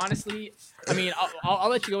honestly, I mean, I'll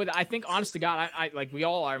let you go with it. I think, honest to God, I like we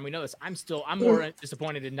all are, and we know this. I'm more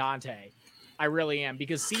disappointed in Dante. I really am,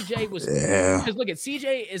 because CJ was. Because look at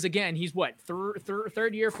CJ is, again, he's what,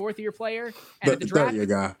 third year, fourth year player, and at the draft,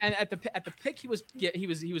 guy. And at the pick he was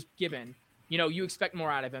given, you know, you expect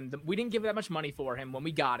more out of him. We didn't give that much money for him when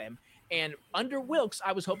we got him. And under Wilkes,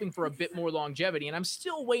 I was hoping for a bit more longevity, and I'm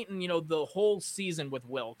still waiting, you know, the whole season with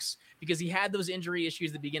Wilkes, because he had those injury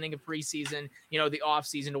issues at the beginning of preseason, you know, the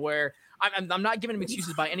offseason, to where I'm not giving him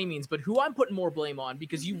excuses by any means, but who I'm putting more blame on,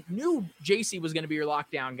 because you knew JC was going to be your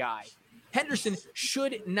lockdown guy. Henderson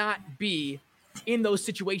should not be in those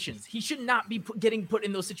situations. He should not be getting put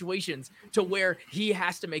in those situations to where he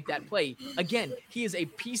has to make that play. Again, he is a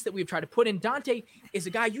piece that we've tried to put in. Dante is a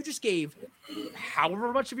guy you just gave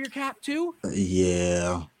however much of your cap to.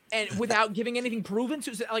 Yeah. And without giving anything proven.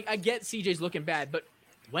 So, like, I get CJ's looking bad, but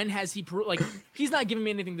when has he he's not giving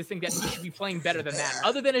me anything to think that he should be playing better than that,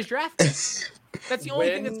 other than his draft. That's the only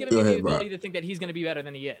thing that's giving me the ability to think that he's going to be better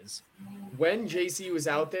than he is. When JC was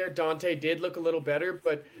out there, Dante did look a little better,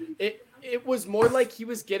 but it was more like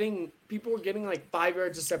people were getting like 5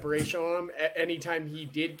 yards of separation on him anytime he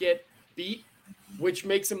did get beat, which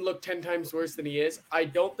makes him look 10 times worse than he is. I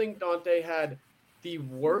don't think Dante had the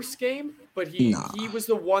worst game, but he was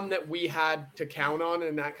the one that we had to count on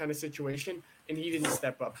in that kind of situation, and he didn't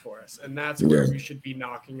step up for us. And that's where we should be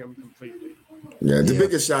knocking him completely. Yeah, the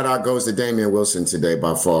biggest shout out goes to Damian Wilson today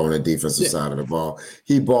by far on the defensive side of the ball.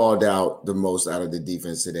 He balled out the most out of the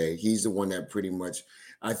defense today. He's the one that pretty much,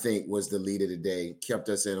 I think, was the leader today. Kept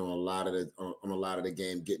us in on a lot of the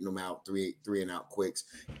game, getting them out three and out quicks,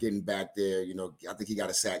 getting back there. You know, I think he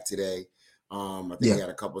got a sack today. I think he had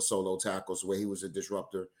a couple of solo tackles where he was a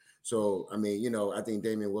disruptor. So, I mean, you know, I think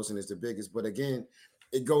Damian Wilson is the biggest. But again,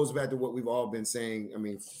 it goes back to what we've all been saying, I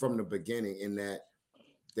mean, from the beginning, in that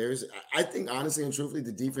I think, honestly and truthfully,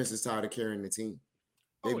 the defense is tired of carrying the team.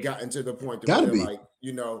 They've gotten to the point where they're like,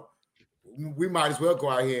 you know, we might as well go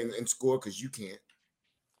out here and score because you can't.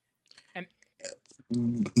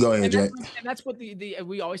 Go ahead, Jay. And that's what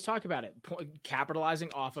we always talk about it.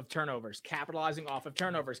 Capitalizing off of turnovers, capitalizing off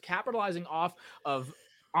of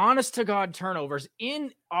honest to God turnovers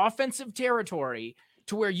in offensive territory,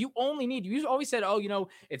 to where you always said, oh, you know,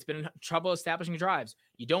 it's been trouble establishing drives.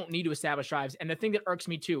 You don't need to establish drives. And the thing that irks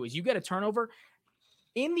me too is you get a turnover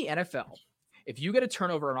in the NFL. If you get a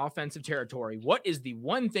turnover in offensive territory, what is the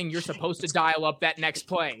one thing you're supposed to dial up that next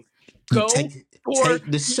play? Go for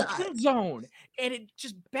the shot zone. And it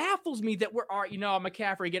just baffles me that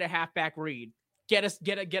McCaffrey, get a halfback read, get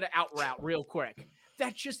an out route real quick.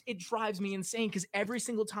 It drives me insane, because every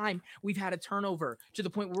single time we've had a turnover to the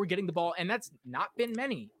point where we're getting the ball, and that's not been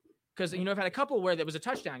many, because, you know, I've had a couple where there was a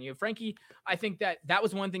touchdown. You know, Frankie, I think that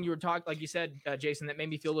was one thing you were talking, like you said, Jason, that made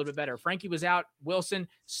me feel a little bit better. Frankie was out, Wilson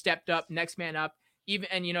stepped up, next man up,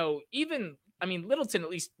 Littleton at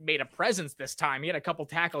least made a presence this time. He had a couple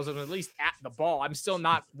tackles and was at least at the ball. I'm still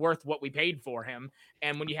not worth what we paid for him.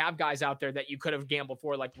 And when you have guys out there that you could have gambled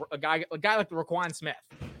for, like a guy like Roquan Smith,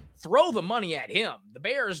 throw the money at him. The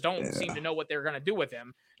Bears don't seem to know what they're going to do with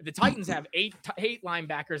him. The Titans have eight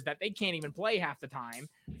linebackers that they can't even play half the time.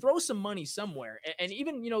 Throw some money somewhere. And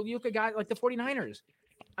even, you know, you look at guys like the 49ers.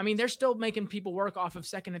 I mean, they're still making people work off of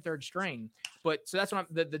second and third string. But so that's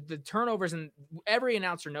what the turnovers, and every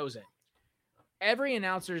announcer knows it. Every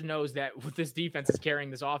announcer knows that this defense is carrying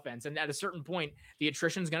this offense. And at a certain point, the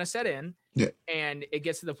attrition is going to set in. Yeah. And it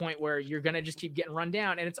gets to the point where you're going to just keep getting run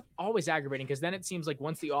down. And it's always aggravating, because then it seems like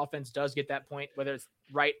once the offense does get that point, whether it's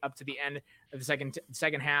right up to the end of the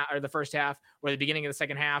second half or the first half or the beginning of the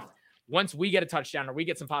second half, once we get a touchdown or we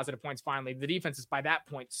get some positive points, finally, the defense is by that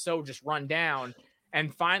point so just run down.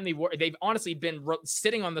 And finally, they've honestly been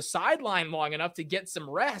sitting on the sideline long enough to get some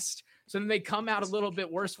rest. So then they come out a little bit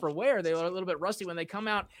worse for wear. They were a little bit rusty when they come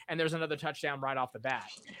out, and there's another touchdown right off the bat.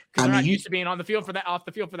 Because they're not used to being off the field for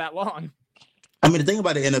that long. I mean, the thing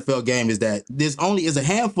about the NFL game is that there's only a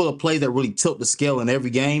handful of plays that really tilt the scale in every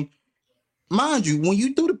game. Mind you, when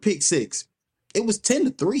you threw the pick six, it was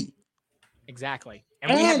 10-3. Exactly.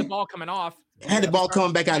 And we had the ball coming off. Had the ball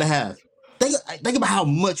coming back out of half. Think about how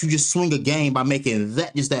much you just swing a game by making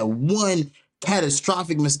that one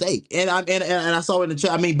catastrophic mistake. And I saw it in the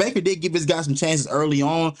chat. I mean, Baker did give his guy some chances early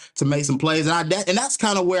on to make some plays, and that's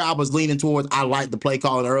kind of where I was leaning towards. I like the play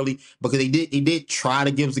calling early because he did try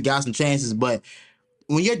to give the guy some chances, but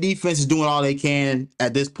when your defense is doing all they can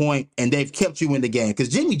at this point and they've kept you in the game, because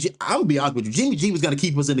Jimmy G, I'm gonna be honest with you, Jimmy G was gonna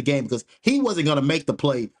keep us in the game because he wasn't gonna make the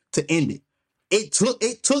play to end it. It took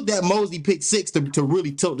that Mosley pick six to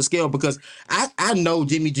really tilt the scale, because I know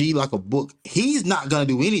Jimmy G like a book. He's not gonna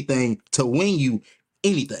do anything to win you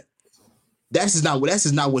anything. That's just not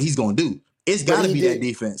what he's gonna do. It's gotta be that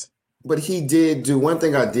defense. But he did do one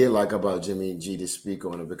thing I did like about Jimmy G, to speak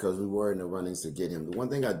on it, because we were in the runnings to get him. The one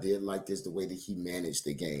thing I did like is the way that he managed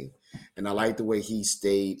the game. And I like the way he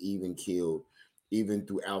stayed even keeled, even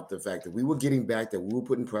throughout the fact that we were getting back, that we were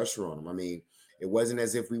putting pressure on him. I mean, it wasn't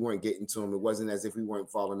as if we weren't getting to him. It wasn't as if we weren't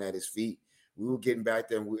falling at his feet. We were getting back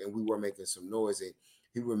there, and we were making some noise. And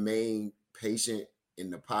he remained patient in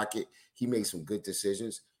the pocket. He made some good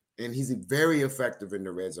decisions. And he's very effective in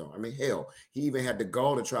the red zone. I mean, hell, he even had the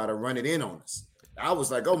gall to try to run it in on us. I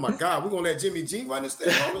was like, oh, my God, we're going to let Jimmy G run this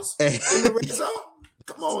thing on us in the red zone?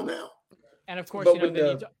 Come on now. And, of course, when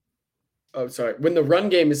the run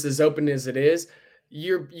game is as open as it is,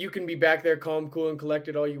 you can be back there calm, cool, and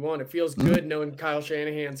collected all you want. It feels good knowing Kyle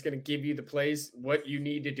Shanahan's going to give you the plays, what you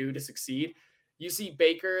need to do to succeed. You see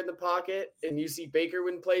Baker in the pocket, and you see Baker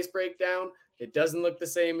when plays break down. It doesn't look the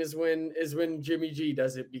same as when Jimmy G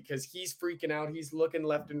does it, because he's freaking out. He's looking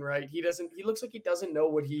left and right. He looks like he doesn't know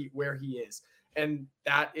where he is. And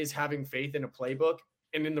that is having faith in a playbook.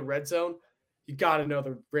 And in the red zone, you got to know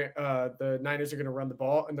the Niners are going to run the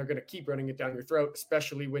ball, and they're going to keep running it down your throat,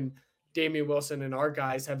 especially when Damian Wilson and our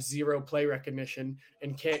guys have zero play recognition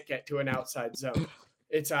and can't get to an outside zone.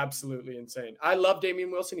 It's absolutely insane. I love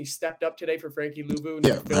Damian Wilson. He stepped up today for Frankie Luvu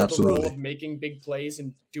and filled the role of making big plays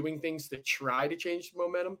and doing things to try to change the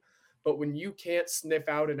momentum. But when you can't sniff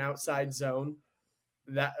out an outside zone,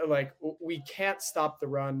 we can't stop the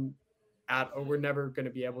run or we're never going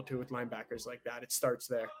to be able to with linebackers like that. It starts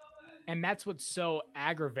there. And that's what's so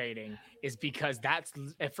aggravating, is because that's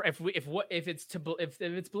if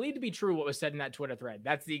it's believed to be true what was said in that Twitter thread,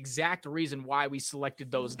 that's the exact reason why we selected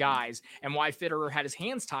those guys and why Fitterer had his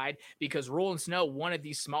hands tied, because Roland Snow wanted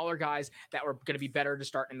these smaller guys that were going to be better to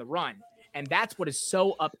start in the run. And that's what is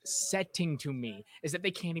so upsetting to me, is that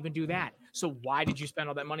they can't even do that. So why did you spend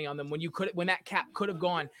all that money on them when that cap could have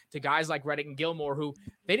gone to guys like Reddick and Gilmore, who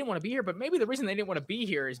they didn't want to be here? But maybe the reason they didn't want to be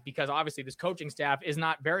here is because obviously this coaching staff is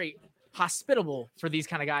not very hospitable for these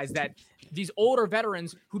kind of guys, that these older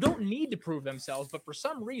veterans who don't need to prove themselves, but for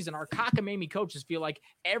some reason our cockamamie coaches feel like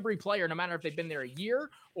every player, no matter if they've been there a year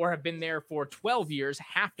or have been there for 12 years,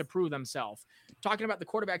 have to prove themselves. Talking about the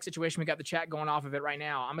quarterback situation, we got the chat going off of it right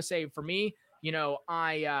now. I'm gonna say, for me,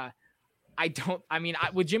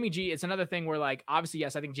 with Jimmy G, it's another thing where, like, obviously,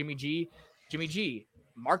 yes, I think Jimmy G,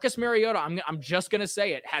 Marcus Mariota, I'm just going to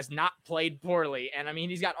say it, has not played poorly. And I mean,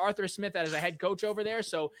 he's got Arthur Smith as a head coach over there,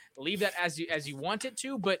 so leave that as you want it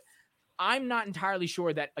to. But I'm not entirely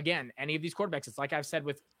sure that, again, any of these quarterbacks, it's like I've said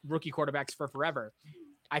with rookie quarterbacks for forever.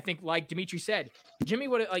 I think, like Dimitri said, Jimmy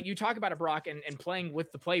would, like you talk about it, Brock, and playing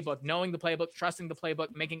with the playbook, knowing the playbook, trusting the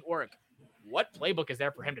playbook, making it work. What playbook is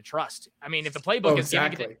there for him to trust? I mean, if the playbook if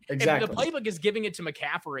the playbook is giving it to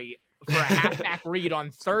McCaffrey for a halfback read on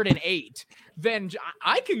 3rd and 8, then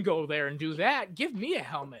I can go there and do that. Give me a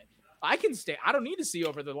helmet. I can stay. I don't need to see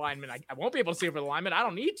over the lineman. I won't be able to see over the lineman. I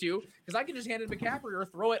don't need to, because I can just hand it to McCaffrey or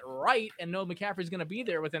throw it right and know McCaffrey's going to be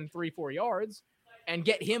there within 3-4 yards and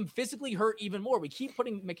get him physically hurt even more. We keep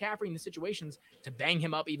putting McCaffrey in the situations to bang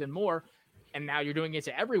him up even more. And now you're doing it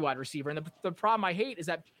to every wide receiver. And the problem I hate is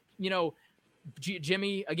that,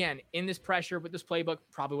 Jimmy, again, in this pressure with this playbook,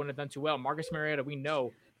 probably wouldn't have done too well. Marcus Mariota, we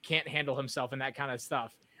know, can't handle himself in that kind of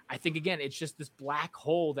stuff. I think, again, it's just this black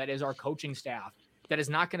hole that is our coaching staff that is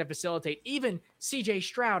not going to facilitate even CJ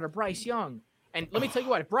Stroud or Bryce Young. And let me tell you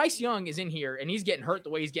what, if Bryce Young is in here and he's getting hurt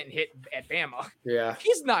the way he's getting hit at Bama,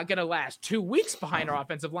 he's not going to last 2 weeks behind our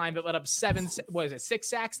offensive line that let up 6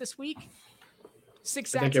 sacks this week.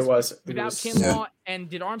 6 sacks. I think it was without Kinlaw. And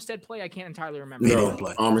did Armstead play? I can't entirely remember. No,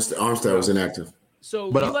 Armstead was inactive. So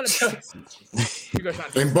you let him.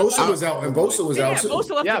 And Bosa was out. And Bosa was out too.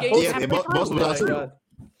 Bosa left the game. Bosa was out too.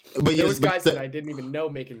 But there was guys that I didn't even know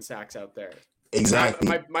making sacks out there.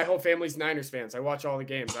 Exactly. My whole family's Niners fans. I watch all the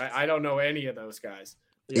games. I don't know any of those guys.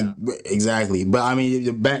 Yeah. Exactly. But I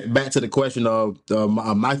mean, back to the question of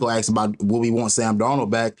Michael asked about will we want Sam Darnold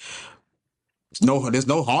back? No, there's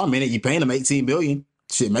no harm in it. You paying him $18 million.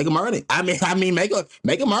 Shit, make him earn it. I mean, make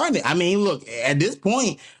him earn it. I mean, look, at this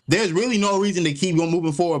point, there's really no reason to keep on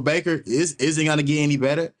moving forward. Baker isn't going to get any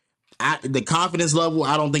better. The confidence level,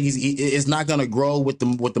 I don't think it's not going to grow with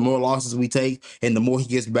the more losses we take and the more he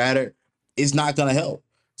gets battered. It's not going to help.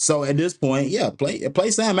 So at this point, yeah,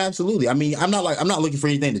 play Sam absolutely. I mean, I'm not looking for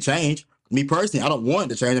anything to change. Me personally, I don't want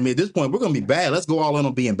it to change. I mean, at this point, we're going to be bad. Let's go all in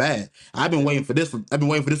on being bad. I've been waiting for this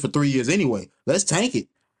for 3 years anyway. Let's tank it.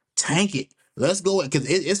 Let's go, because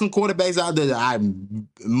it's some quarterbacks out there that I'd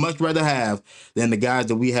much rather have than the guys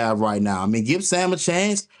that we have right now. I mean, give Sam a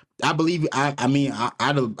chance. I believe.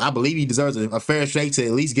 I believe he deserves a fair shake to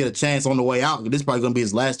at least get a chance on the way out. This is probably going to be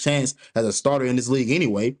his last chance as a starter in this league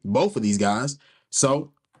anyway. Both of these guys.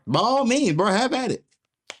 So by all means, bro, have at it.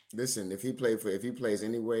 Listen, if he plays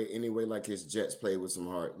anyway like his Jets play with some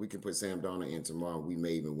heart, we can put Sam Darnold in tomorrow. We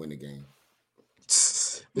may even win the game.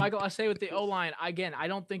 Michael, I say with the O-line, again, I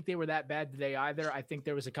don't think they were that bad today either. I think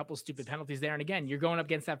there was a couple stupid penalties there. And again, you're going up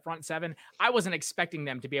against that front seven. I wasn't expecting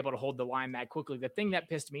them to be able to hold the line that quickly. The thing that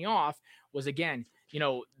pissed me off was, again,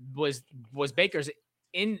 was Baker's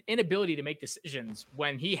inability to make decisions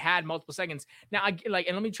when he had multiple seconds. Now, and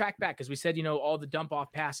let me track back, because we said, all the dump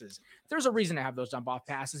off passes. There's a reason to have those dump off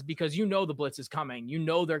passes, because the blitz is coming.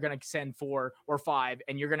 They're going to send 4 or 5,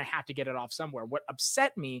 and you're going to have to get it off somewhere. What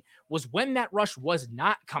upset me was when that rush was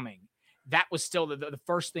not coming. That was still the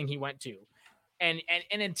first thing he went to. And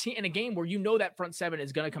in a game where that front seven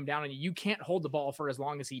is going to come down on you, you can't hold the ball for as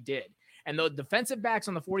long as he did. And the defensive backs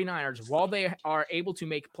on the 49ers, while they are able to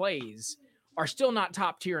make plays, are still not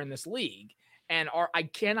top tier in this league. And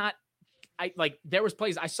there was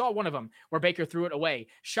plays. I saw one of them where Baker threw it away.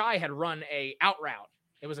 Shai had run a out route.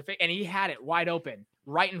 It was and he had it wide open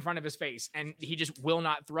right in front of his face, and he just will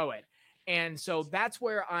not throw it. And so that's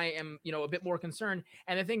where I am, a bit more concerned.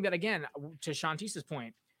 And the thing that, again, to Shantice's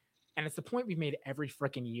point, and it's the point we've made every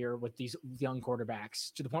freaking year with these young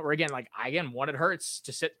quarterbacks, to the point where, again, I wanted Hurts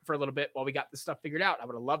to sit for a little bit while we got this stuff figured out. I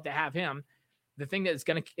would have loved to have him. The thing that's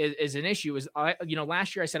is an issue is,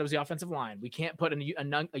 last year I said it was the offensive line. We can't put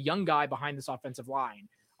a young guy behind this offensive line.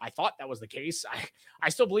 I thought that was the case. I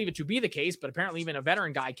still believe it to be the case, but apparently even a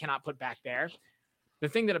veteran guy cannot put back there. The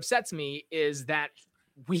thing that upsets me is that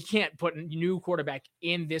we can't put a new quarterback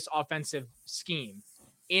in this offensive scheme,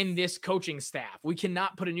 in this coaching staff. We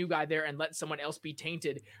cannot put a new guy there and let someone else be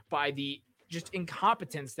tainted by the just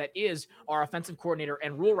incompetence that is our offensive coordinator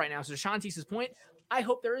and Rule right now. So to Shantice's point, I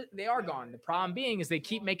hope they are gone. The problem being is they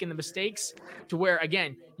keep making the mistakes to where,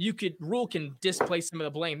 again, Rule can displace some of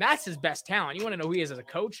the blame. That's his best talent. You want to know who he is as a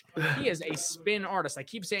coach? He is a spin artist. I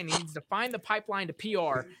keep saying he needs to find the pipeline to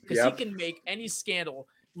PR, because he can make any scandal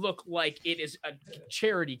look like it is a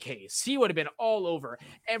charity case. He would have been all over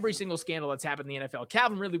every single scandal that's happened in the NFL.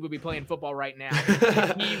 Calvin Ridley would be playing football right now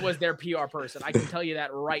if he was their PR person. I can tell you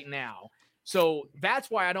that right now. So that's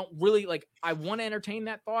why I don't really I want to entertain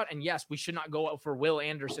that thought. And yes, we should not go out for Will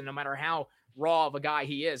Anderson, no matter how raw of a guy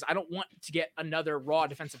he is. I don't want to get another raw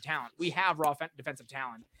defensive talent. We have raw defensive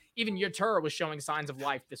talent. Even Yatur was showing signs of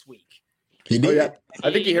life this week. He did. Oh, yeah.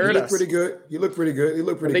 I think he heard us. Pretty good. You look pretty good.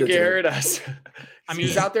 I think he heard us. I mean, he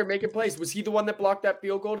was out there making plays. Was he the one that blocked that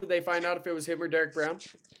field goal? Did they find out if it was him or Derek Brown?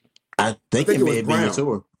 I think it may have been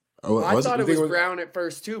Yatur. I thought it was Brown at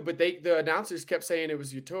first too, but the announcers kept saying it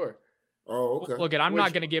was Yatur. Oh, okay. Look, I'm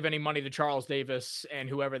not going to give any money to Charles Davis and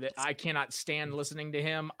whoever that. I cannot stand listening to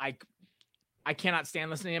him. I cannot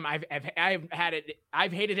stand listening to him.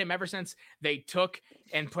 I've hated him ever since they took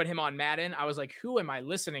and put him on Madden. I was like, who am I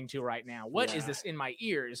listening to right now? What is this in my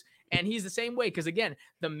ears? And he's the same way, because again,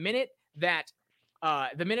 the minute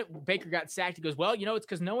Baker got sacked, he goes, well, it's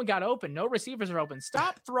because no one got open. No receivers are open.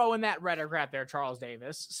 Stop throwing that rhetoric out there, Charles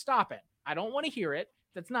Davis. Stop it. I don't want to hear it.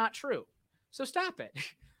 That's not true. So stop it.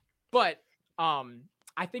 But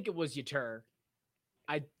I think it was Yatur.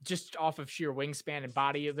 I just off of sheer wingspan and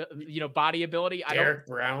body ability. Derek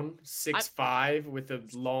Brown, 6'5" with the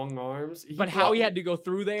long arms. But how he had to go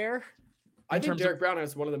through there. I think Derek Brown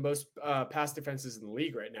has one of the most pass defenses in the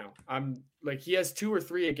league right now. He has 2 or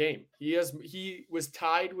 3 a game. He was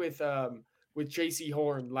tied with with J.C.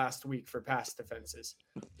 Horn last week for pass defenses,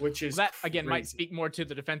 which is that again crazy. might speak more to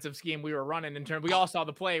the defensive scheme we were running in terms. We all saw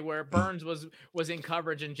the play where Burns was in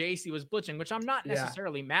coverage and JC was blitzing, which I'm not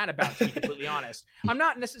necessarily mad about, to be completely honest. I'm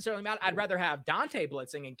not necessarily mad. I'd rather have Dante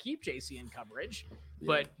blitzing and keep JC in coverage,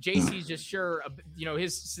 but JC's just sure,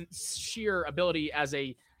 his sheer ability as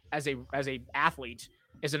a athlete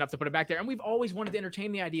is enough to put it back there. And we've always wanted to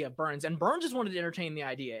entertain the idea of Burns, and Burns has wanted to entertain the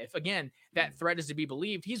idea. If again, that threat is to be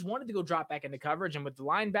believed, he's wanted to go drop back into coverage. And with the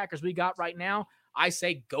linebackers we got right now, I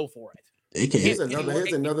say go for it. Here's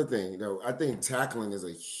another thing, though. I think tackling is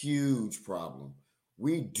a huge problem.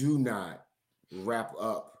 We do not wrap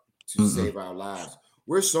up to save our lives.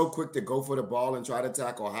 We're so quick to go for the ball and try to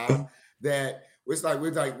tackle high that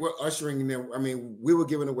we're ushering them. I mean, we were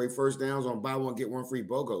giving away first downs on buy one, get one free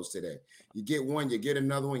BOGOs today. You get one, you get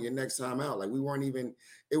another one your next time out. Like we weren't even,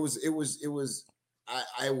 I was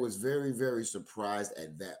very, very surprised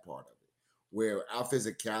at that part of it, where our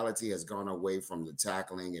physicality has gone away from the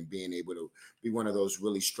tackling and being able to be one of those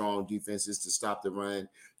really strong defenses to stop the run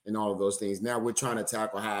and all of those things. Now we're trying to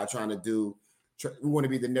tackle high, we want to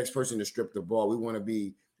be the next person to strip the ball. We want to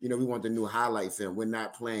be, we want the new highlight film. We're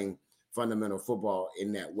not playing fundamental football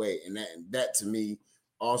in that way. And that to me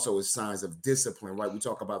also is signs of discipline, right? We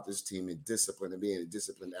talk about this team in discipline and being a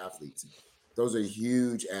disciplined athlete. Those are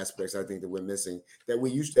huge aspects I think that we're missing that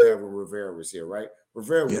we used to have when Rivera was here, right?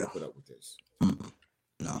 Rivera would have put up with this.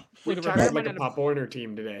 No. We tried like a Pop Warner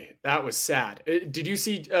team today. That was sad. Did you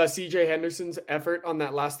see CJ Henderson's effort on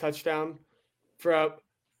that last touchdown?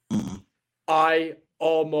 I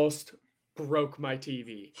almost broke my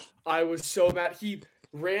TV. I was so mad. He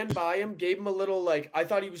ran by him, gave him a little, I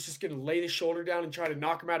thought he was just going to lay the shoulder down and try to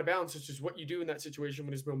knock him out of bounds, which is what you do in that situation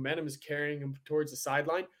when his momentum is carrying him towards the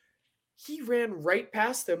sideline. He ran right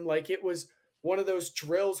past him like it was one of those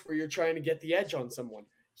drills where you're trying to get the edge on someone.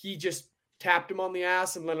 He just tapped him on the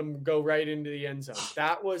ass and let him go right into the end zone.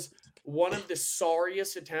 That was one of the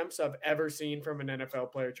sorriest attempts I've ever seen from an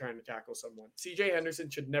NFL player trying to tackle someone. CJ Henderson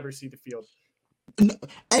should never see the field.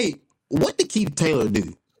 Hey, what did Keith Taylor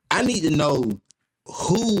do? I need to know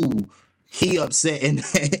who he upset in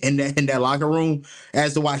that locker room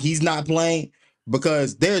as to why he's not playing,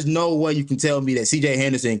 because there's no way you can tell me that CJ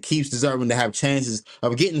Henderson keeps deserving to have chances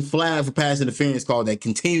of getting flagged for pass interference call that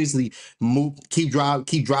continuously keep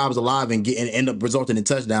drives alive and end up resulting in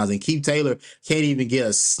touchdowns, and Keith Taylor can't even get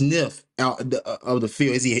a sniff out of the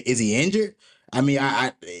field. Is he injured? I mean,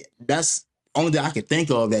 I that's only that I could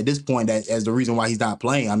think of at this point as the reason why he's not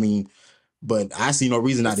playing. I mean, but I see no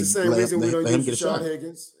reason not to let him get a shot.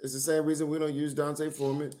 Higgins. It's the same reason we don't use Dante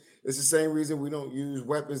Foreman. It's the same reason we don't use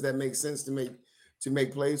weapons that make sense to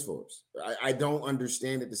make plays for us. I don't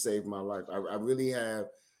understand it to save my life. I really have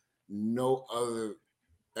no other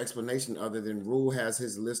explanation other than Rule has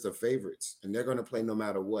his list of favorites, and they're going to play no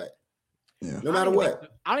matter what. Yeah. No matter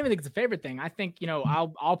what. I don't even think it's a favorite thing. I think,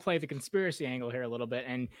 I'll play the conspiracy angle here a little bit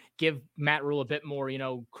and give Matt Rule a bit more,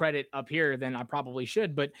 credit up here than I probably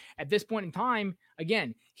should. But at this point in time,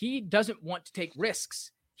 again, he doesn't want to take risks.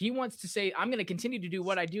 He wants to say, I'm going to continue to do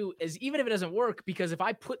what I do, even if it doesn't work, because if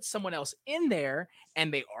I put someone else in there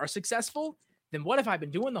and they are successful, then what have I been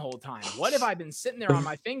doing the whole time? What have I been sitting there on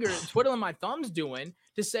my finger, twiddling my thumbs doing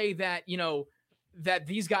to say that, that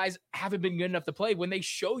these guys haven't been good enough to play when they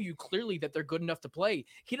show you clearly that they're good enough to play?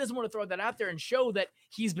 He doesn't want to throw that out there and show that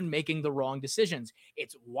he's been making the wrong decisions.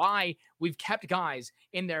 It's why we've kept guys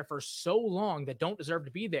in there for so long that don't deserve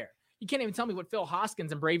to be there. You can't even tell me what Phil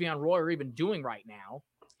Hoskins and Bravion Roy are even doing right now,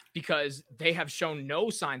 because they have shown no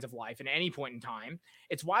signs of life at any point in time.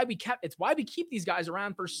 It's why we keep these guys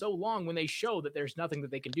around for so long when they show that there's nothing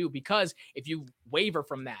that they can do, because if you waver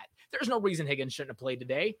from that, there's no reason Higgins shouldn't have played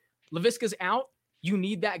today. Laviska's out. You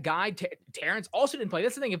need that guy. Terrence also didn't play.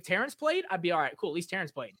 That's the thing. If Terrence played, I'd be all right. Cool. At least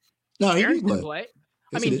Terrence played. No, Terrence didn't play.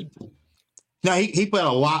 Yes, he played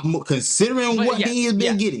a lot more considering what he has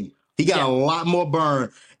been getting. He got a lot more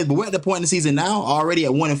burn. But we're at the point in the season now, already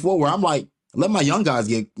at 1-4, where I'm like, let my young guys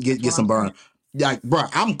get some burn. Like, bro,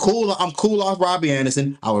 I'm cool off Robbie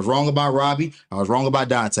Anderson. I was wrong about Robbie. I was wrong about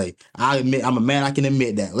Dante. I admit, I'm a man. I can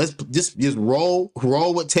admit that. Let's just roll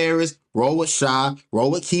with Terrace, roll with Shy,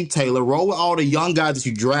 roll with Keith Taylor, roll with all the young guys that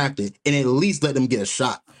you drafted, and at least let them get a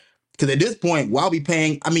shot. Because at this point, while we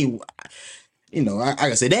paying, I mean, like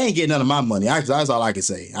I said, they ain't getting none of my money. That's all I can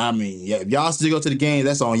say. I mean, if y'all still go to the game,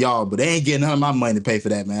 that's on y'all, but they ain't getting none of my money to pay for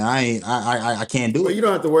that, man. I can't do it. Well, you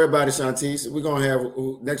don't have to worry about it, Shantice. We're gonna have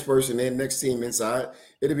next person in, next team inside.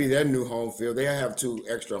 It'll be their new home field. They have 2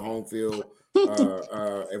 extra home field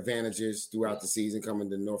advantages throughout the season coming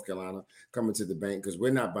to North Carolina, coming to the bank, because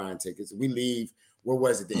we're not buying tickets. We leave. What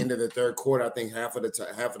was it? The end of the third quarter. I think half of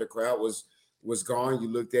the crowd was was gone. You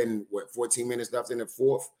looked at 14 minutes left in the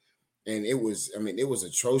fourth, and it was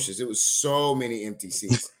atrocious. It was so many empty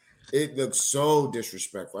seats. It looked so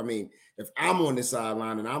disrespectful. I mean, if I'm on the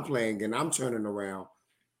sideline and I'm playing and I'm turning around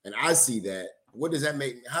and I see that, what does that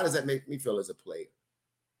make? How does that make me feel as a player?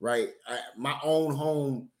 Right? My own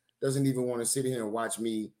home doesn't even want to sit here and watch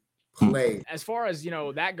me play. As far as,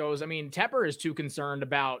 that goes, I mean, Tepper is too concerned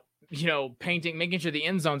about, painting, making sure the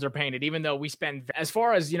end zones are painted, even though we spend, as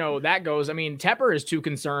far as, that goes, I mean, Tepper is too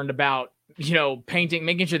concerned about, painting,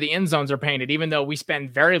 making sure the end zones are painted, even though we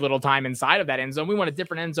spend very little time inside of that end zone. We want a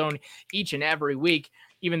different end zone each and every week,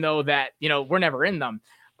 even though that, we're never in them.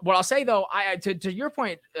 What I'll say though, to your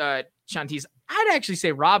point, Shantice, I'd actually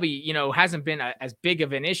say Robbie, hasn't been as big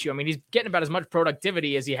of an issue. I mean, he's getting about as much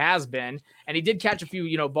productivity as he has been, and he did catch a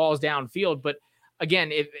few, balls downfield. But again,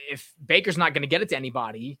 if Baker's not going to get it to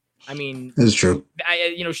anybody, I mean, that's true.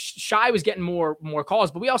 Shy was getting more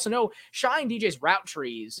calls, but we also know Shy and DJ's route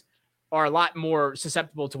trees are a lot more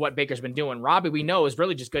susceptible to what Baker's been doing. Robbie, we know, is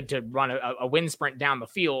really just good to run a wind sprint down the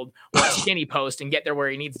field or a skinny post and get there where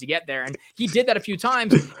he needs to get there. And he did that a few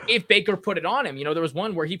times if Baker put it on him. There was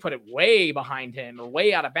one where he put it way behind him or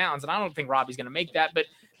way out of bounds. And I don't think Robbie's going to make that, but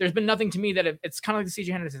there's been nothing to me that it's kind of like the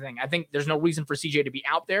CJ Henderson thing. I think there's no reason for CJ to be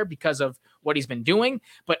out there because of what he's been doing,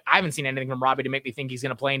 but I haven't seen anything from Robbie to make me think he's going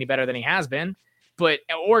to play any better than he has been,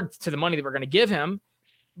 or to the money that we're going to give him.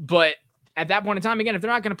 But at that point in time, again, if they're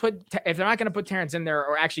not going to put Terrence in there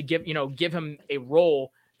or actually give him a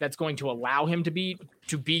role that's going to allow him to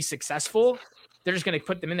be successful, they're just going to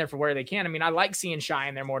put them in there for where they can. I mean, I like seeing Shy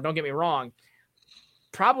in there more. Don't get me wrong.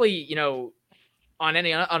 Probably, on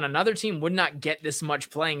another team would not get this much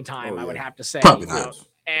playing time. I would have to say,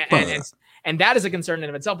 and that is a concern in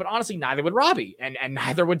of itself. But honestly, neither would Robbie, and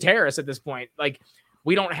neither would Terrace at this point. Like,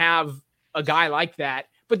 we don't have a guy like that.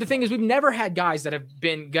 But the thing is, we've never had guys that are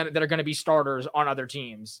going to be starters on other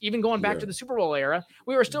teams. Even going back to the Super Bowl era,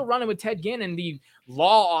 we were still running with Ted Ginn in the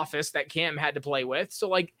law office that Cam had to play with.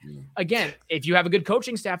 So, again, if you have a good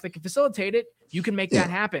coaching staff that can facilitate it, you can make that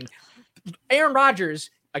happen. Aaron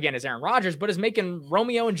Rodgers, again, is Aaron Rodgers, but is making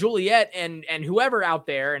Romeo and Juliet and whoever out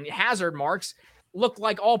there and Hazard marks look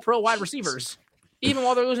like all-pro wide receivers, even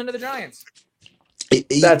while they're losing to the Giants.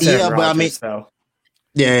 That's Aaron Rodgers, though.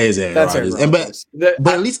 Yeah, it is Aaron Rodgers.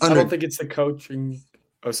 But at least I don't think it's the coaching.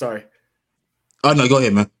 Oh, sorry. Oh, no, go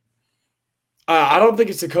ahead, man. I don't think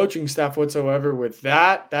it's the coaching staff whatsoever with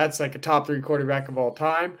that. That's like a top 3 quarterback of all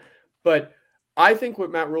time. But I think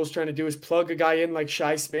what Matt Rule's trying to do is plug a guy in like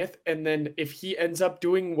Shi Smith, and then if he ends up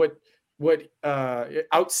doing what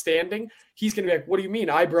outstanding, he's going to be like, what do you mean?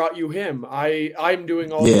 I brought you him. I'm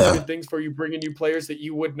doing all these good things for you, bringing you players that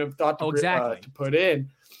you wouldn't have thought to put in.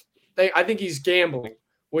 I think he's gambling,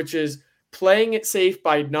 which is playing it safe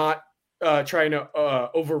by not trying to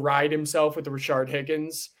override himself with the Rashard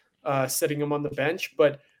Higgins, sitting him on the bench.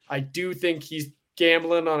 But I do think he's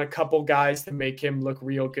gambling on a couple guys to make him look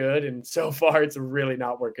real good. And so far, it's really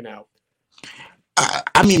not working out.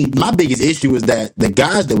 I mean, my biggest issue is that the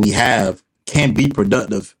guys that we have can be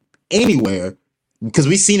productive anywhere, because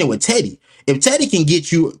we've seen it with Teddy. If Teddy can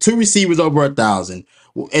get you 2 receivers over 1,000,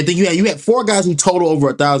 and then you had 4 guys who total over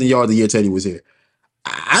 1,000 yards the year Teddy was here.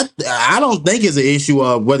 I don't think it's an issue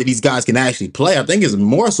of whether these guys can actually play. I think it's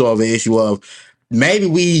more so of an issue of maybe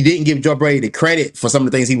we didn't give Joe Brady the credit for some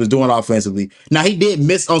of the things he was doing offensively. Now, he did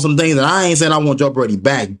miss on some things, and I ain't saying I want Joe Brady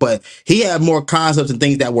back, but he had more concepts and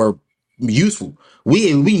things that were useful.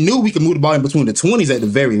 We knew we could move the ball in between the 20s at the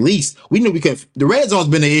very least. We knew we could. The red zone's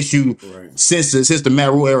been an issue since the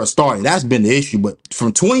Matt Rule era started. That's been the issue. But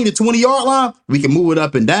from 20 to 20-yard line, we can move it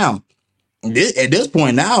up and down. At this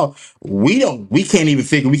point now, we can't even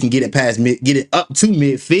figure we can get it up to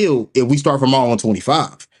midfield if we start from our own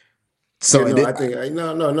 25. So I think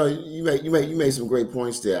you made some great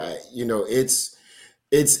points there.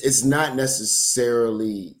 It's not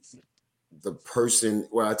necessarily the person.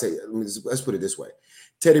 Well, I'll tell you. Let's put it this way: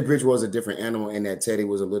 Teddy Bridgewater was a different animal in that Teddy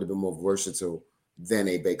was a little bit more versatile than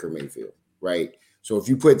a Baker Mayfield, right? So if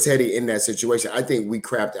you put Teddy in that situation, I think we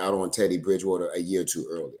crapped out on Teddy Bridgewater a year too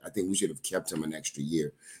early. I think we should have kept him an extra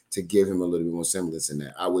year to give him a little bit more semblance in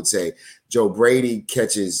that. I would say Joe Brady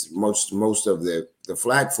catches most of the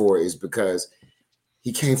flack for is because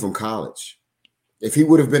he came from college. If he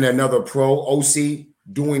would have been another pro OC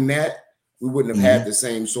doing that, we wouldn't have had the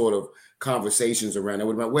same sort of conversations around it.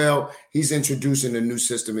 Would have been, well, he's introducing a new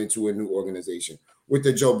system into a new organization. With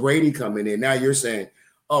the Joe Brady coming in, now you're saying,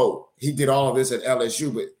 oh, he did all of this at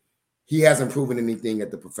LSU, but he hasn't proven anything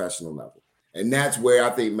at the professional level. And that's where I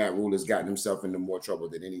think Matt Rule has gotten himself into more trouble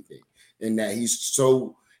than anything, in that he's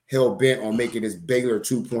so hell-bent on making this Baylor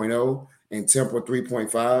 2.0 and temper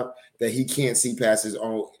 3.5 that he can't see past his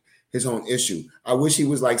own issue. I wish he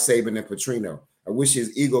was like Saban and Petrino. I wish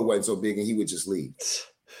his ego wasn't so big and he would just leave.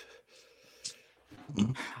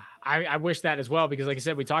 I wish that as well, because like I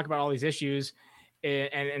said, we talk about all these issues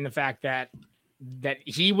and the fact that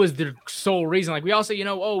he was the sole reason. Like we all say,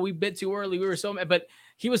 we bit too early. We were so mad, but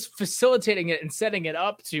he was facilitating it and setting it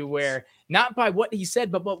up to where, not by what he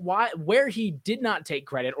said, but where he did not take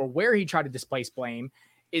credit or where he tried to displace blame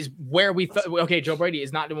is where we thought, okay, Joe Brady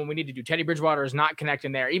is not doing what we need to do. Teddy Bridgewater is not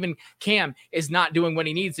connecting there. Even Cam is not doing what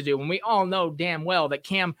he needs to do. And we all know damn well that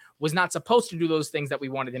Cam was not supposed to do those things that we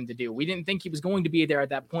wanted him to do. We didn't think he was going to be there at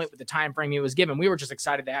that point with the time frame he was given. We were just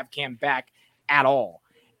excited to have Cam back at all.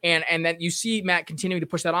 And then you see Matt continuing to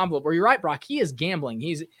push that envelope where you're right, Brock, he is gambling.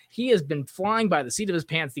 He has been flying by the seat of his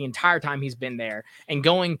pants the entire time he's been there and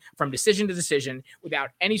going from decision to decision without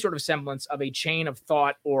any sort of semblance of a chain of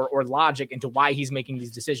thought or logic into why he's making these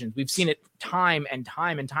decisions. We've seen it time and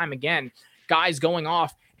time and time again, guys going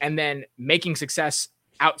off and then making success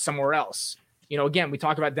out somewhere else. Again, we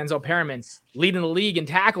talk about Denzel Perryman leading the league in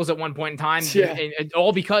tackles at one point in time, and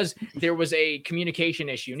all because there was a communication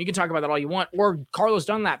issue. And you can talk about that all you want. Or Carlos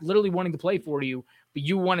Dunlap literally wanting to play for you, but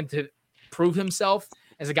you wanted to prove himself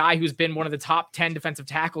as a guy who's been one of the top 10 defensive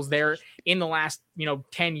tackles there in the last,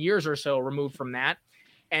 10 years or so removed from that.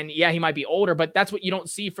 And yeah, he might be older, but that's what you don't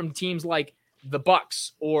see from teams like the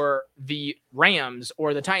Bucs or the Rams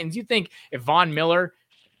or the Titans. You think if Von Miller,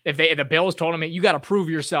 if the Bills told him, you got to prove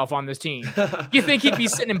yourself on this team, you think he'd be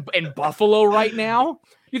sitting in Buffalo right now?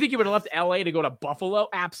 You think he would have left LA to go to Buffalo?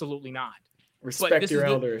 Absolutely not. Respect your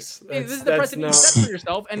elders. This is the precedent you set for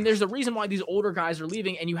yourself. And there's a reason why these older guys are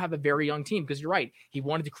leaving and you have a very young team, because you're right. He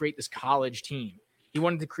wanted to create this college team. He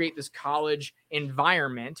wanted to create this college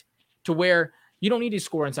environment to where you don't need to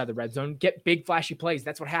score inside the red zone. Get big, flashy plays.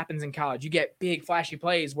 That's what happens in college. You get big, flashy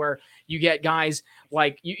plays where you get guys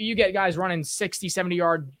like you get guys running 60,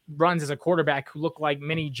 70-yard runs as a quarterback who look like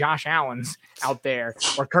mini Josh Allens out there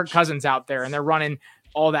or Kirk Cousins out there, and they're running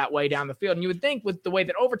all that way down the field. And you would think with the way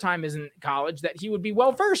that overtime is in college that he would be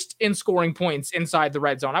well-versed in scoring points inside the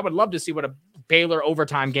red zone. I would love to see what a Baylor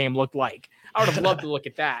overtime game looked like. I would have loved to look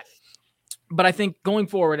at that. But I think going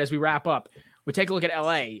forward, as we wrap up, we take a look at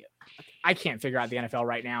LA. I can't figure out the NFL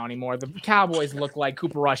right now anymore. The Cowboys look like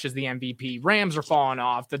Cooper Rush is the MVP. Rams are falling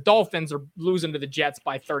off. The Dolphins are losing to the Jets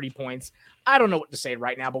by 30 points. I don't know what to say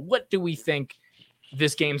right now, but what do we think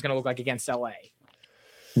this game's going to look like against LA?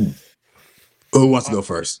 Who wants to go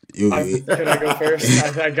first? Can I go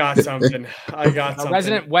first? I got something.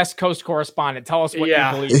 Resident West Coast correspondent. Tell us what you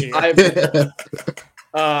believe here.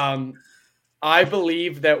 I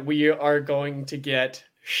believe that we are going to get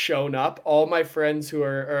shown up. All my friends who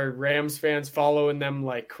are Rams fans following them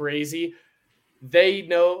like crazy, they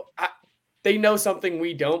know something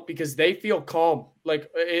we don't, because they feel calm. Like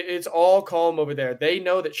it's all calm over there. They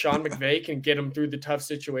know that Sean McVay can get them through the tough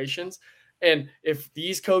situations. And if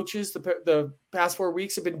these coaches the past 4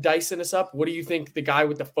 weeks have been dicing us up, what do you think the guy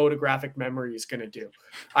with the photographic memory is going to do?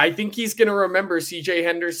 I think he's going to remember CJ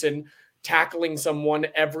Henderson tackling someone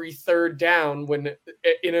every third down when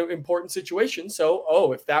in an important situation.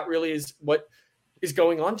 So, if that really is what is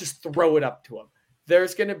going on, just throw it up to him.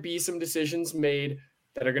 There's going to be some decisions made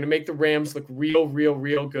that are going to make the Rams look real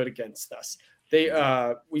good against us.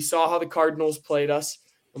 We saw how the Cardinals played us,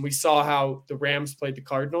 and we saw how the Rams played the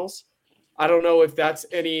Cardinals. I don't know if that's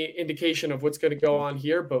any indication of what's going to go on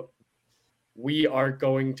here, but we are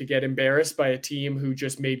going to get embarrassed by a team who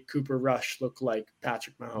just made Cooper Rush look like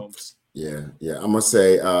Patrick Mahomes. Yeah. I'm gonna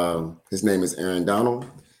say his name is Aaron Donald,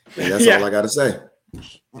 and that's all I gotta say.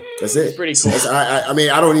 That's it. It's pretty cool. I mean,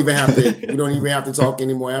 I don't even have to. We don't even have to talk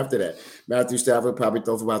anymore after that. Matthew Stafford probably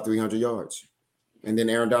throw for about 300 yards, and then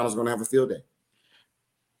Aaron Donald's gonna have a field day.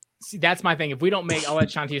 See, that's my thing. If we don't make, I'll let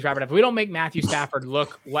Shantice wrap it up. If we don't make Matthew Stafford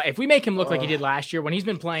if we make him look like he did last year when he's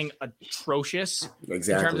been playing atrocious,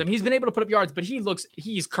 exactly. In terms of he's been able to put up yards, but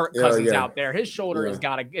he's Kirk Cousins out there. His shoulder it's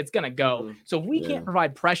going to go. Mm-hmm. So if we can't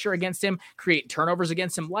provide pressure against him, create turnovers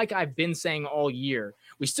against him, like I've been saying all year,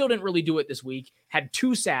 we still didn't really do it this week. Had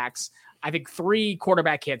 2 sacks, I think 3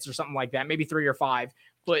 quarterback hits or something like that, maybe 3 or 5.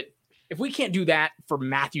 But if we can't do that for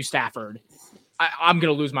Matthew Stafford, I'm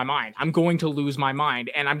going to lose my mind. I'm going to lose my mind.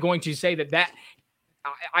 And I'm going to say that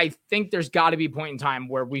I think there's got to be a point in time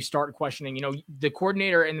where we start questioning, the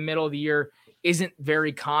coordinator in the middle of the year isn't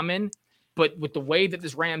very common, but with the way that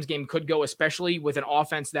this Rams game could go, especially with an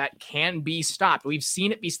offense that can be stopped, we've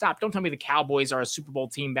seen it be stopped. Don't tell me the Cowboys are a Super Bowl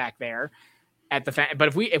team back there at the but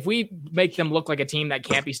if we make them look like a team that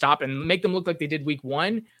can't be stopped and make them look like they did week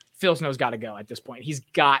 1, Phil Snow's got to go at this point. He's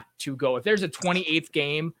got to go. If there's a 28th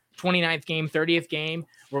game, 29th game, 30th game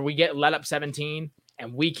where we get let up 17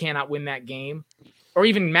 and we cannot win that game or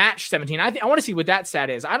even match 17. I want to see what that stat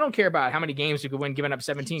is. I don't care about how many games you could win giving up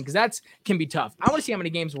 17 because that can be tough. I want to see how many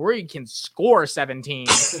games where you can score 17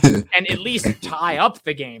 and at least tie up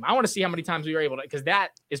the game. I want to see how many times we were able to, because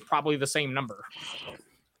that is probably the same number.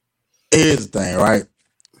 Here's the thing, right?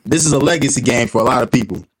 This is a legacy game for a lot of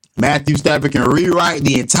people. Matthew Stafford can rewrite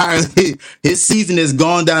the entire his season has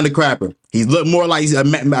gone down the crapper. He's looked more like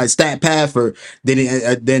a stat pad than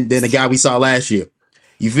the guy we saw last year.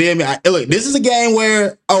 You feel me? Look, this is a game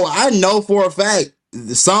where I know for a fact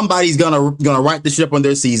somebody's gonna right the ship on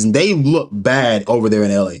their season. They look bad over there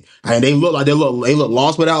in LA. I mean, they look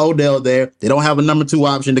lost without Odell there. They don't have a number 2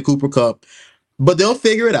 option to Cooper Kupp, but they'll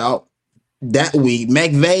figure it out that week.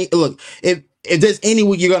 McVay, look, if there's any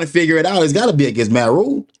week you're gonna figure it out, it's got to be against Matt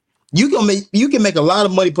Rule. You can make a lot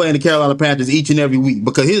of money playing the Carolina Panthers each and every week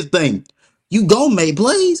because here's the thing. You go make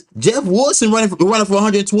plays. Jeff Wilson running for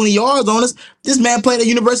 120 yards on us. This man played at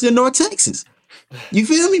University of North Texas. You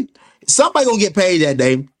feel me? Somebody gonna get paid that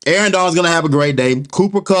day. Aaron Donald's gonna have a great day.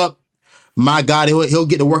 Cooper Kupp, my God, he'll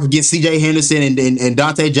get to work against C.J. Henderson and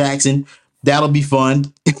Dante Jackson. That'll be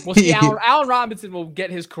fun. We'll see. Allen Robinson will get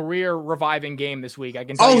his career reviving game this week. I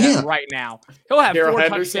can tell you that right now. He'll have Darrell 4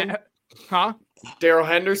 Henderson. touchdowns. Huh? Darrell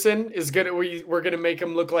Henderson is good. We're gonna make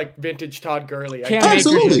him look like vintage Todd Gurley. Cam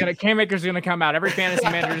Akers is gonna come out. Every fantasy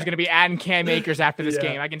manager is gonna be adding Cam Akers after this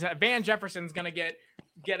game. I can tell. Van Jefferson's gonna get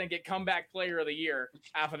comeback player of the year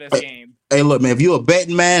after this game. Hey, look, man, if you're a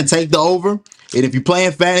betting man, take the over. And if you're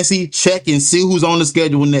playing fantasy, check and see who's on the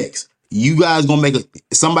schedule next. You guys gonna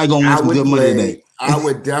somebody gonna win some good money today. I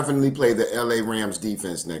would definitely play the LA Rams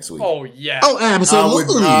defense next week. Oh yeah. Oh,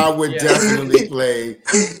 absolutely. I would definitely play.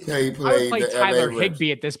 I would play Tyler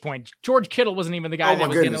Higbee at this point. George Kittle wasn't even the guy that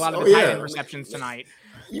was getting a lot of the tight end receptions tonight.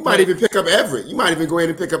 You might even pick up Everett. You might even go ahead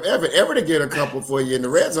and pick up Everett. Everett to get a couple for you in the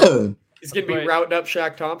red zone. He's gonna be routing up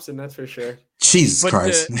Shaq Thompson, that's for sure. Jesus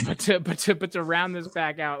Christ. But to round this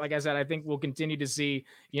back out, like I said, I think we'll continue to see,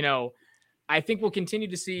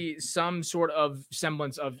 some sort of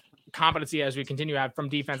semblance of competency as we continue to have from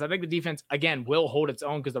defense. I think the defense, again, will hold its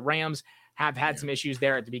own because the Rams have had some issues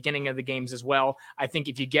there at the beginning of the games as well. I think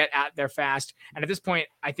if you get out there fast, and at this point,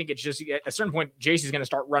 I think it's just at a certain point, JC's going to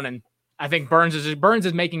start running. I think Burns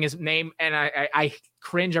is making his name, and I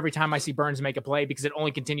cringe every time I see Burns make a play because it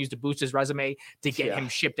only continues to boost his resume to get him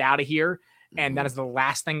shipped out of here. And that is the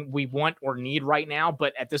last thing we want or need right now.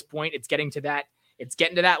 But at this point, it's getting to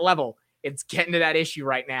that level. It's getting to that issue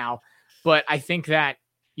right now. But I think that,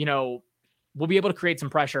 we'll be able to create some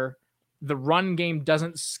pressure. The run game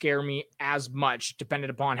doesn't scare me as much, depending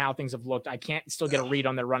upon how things have looked. I can't still get a read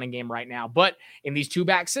on their running game right now. But in these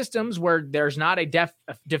 2-back systems where there's not a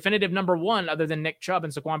definitive number 1 other than Nick Chubb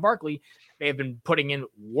and Saquon Barkley, they have been putting in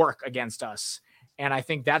work against us. And I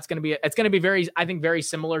think it's going to be very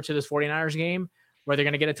similar to this 49ers game where they're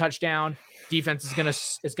going to get a touchdown. Defense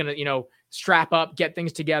is going to strap up, get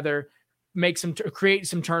things together, create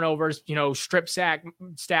some turnovers, strip sack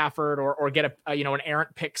Stafford or get an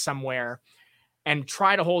errant pick somewhere and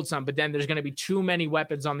try to hold some. But then there's going to be too many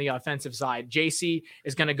weapons on the offensive side. JC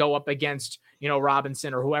is going to go up against,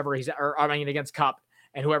 Robinson or whoever against Kupp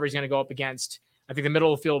and whoever he's going to go up against. I think the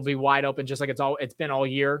middle of the field will be wide open, just like it's been all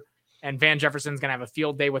year. And Van Jefferson's going to have a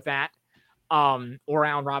field day with that. Or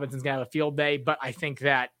Allen Robinson's going to have a field day. But I think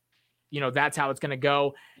that, that's how it's going to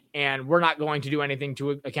go. And we're not going to do anything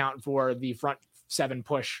to account for the front 7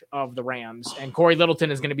 push of the Rams. And Corey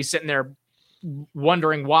Littleton is going to be sitting there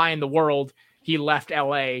wondering why in the world he left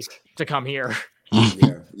LA to come here.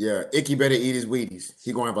 Yeah. Icky better eat his Wheaties.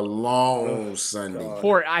 He's going to have a long Sunday.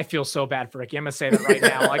 I feel so bad for Icky. I'm going to say that right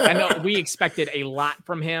now. I know we expected a lot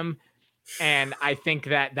from him. And I think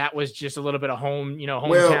that was just a little bit of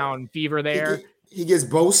hometown fever there. He gets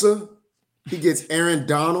Bosa. He gets Aaron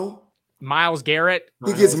Donald. Miles Garrett.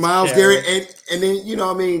 He gets Miles Garrett. And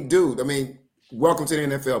then, welcome to the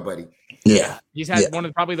NFL, buddy. Yeah. He's had one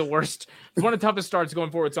of the toughest starts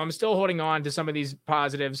going forward. So I'm still holding on to some of these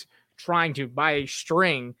positives, trying to buy a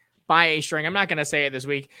string. I'm not going to say it this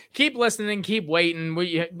week. Keep listening, keep waiting.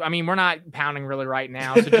 We're not pounding really right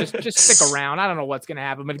now. So just stick around. I don't know what's going to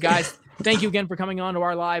happen. But guys, thank you again for coming on to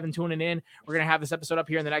our live and tuning in. We're going to have this episode up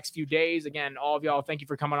here in the next few days. Again, all of y'all, thank you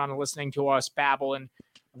for coming on and listening to us babble and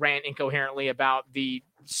rant incoherently about the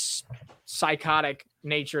psychotic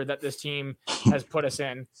nature that this team has put us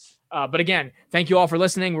in. But again, thank you all for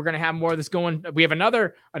listening. We're going to have more of this going. We have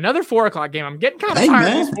another 4:00 game. I'm getting kind of tired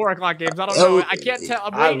of these 4:00 games. I don't know. I can't tell.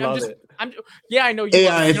 I know you.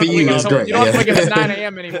 Yeah, for you, it's great. You don't have to wake up at 9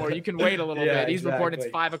 a.m. anymore. You can wait a little bit. He's reporting it's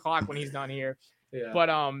 5:00 when he's done here. Yeah.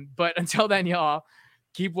 But until then, y'all,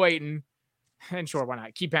 keep waiting. And sure, why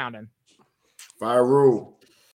not? Keep pounding. Fire rule.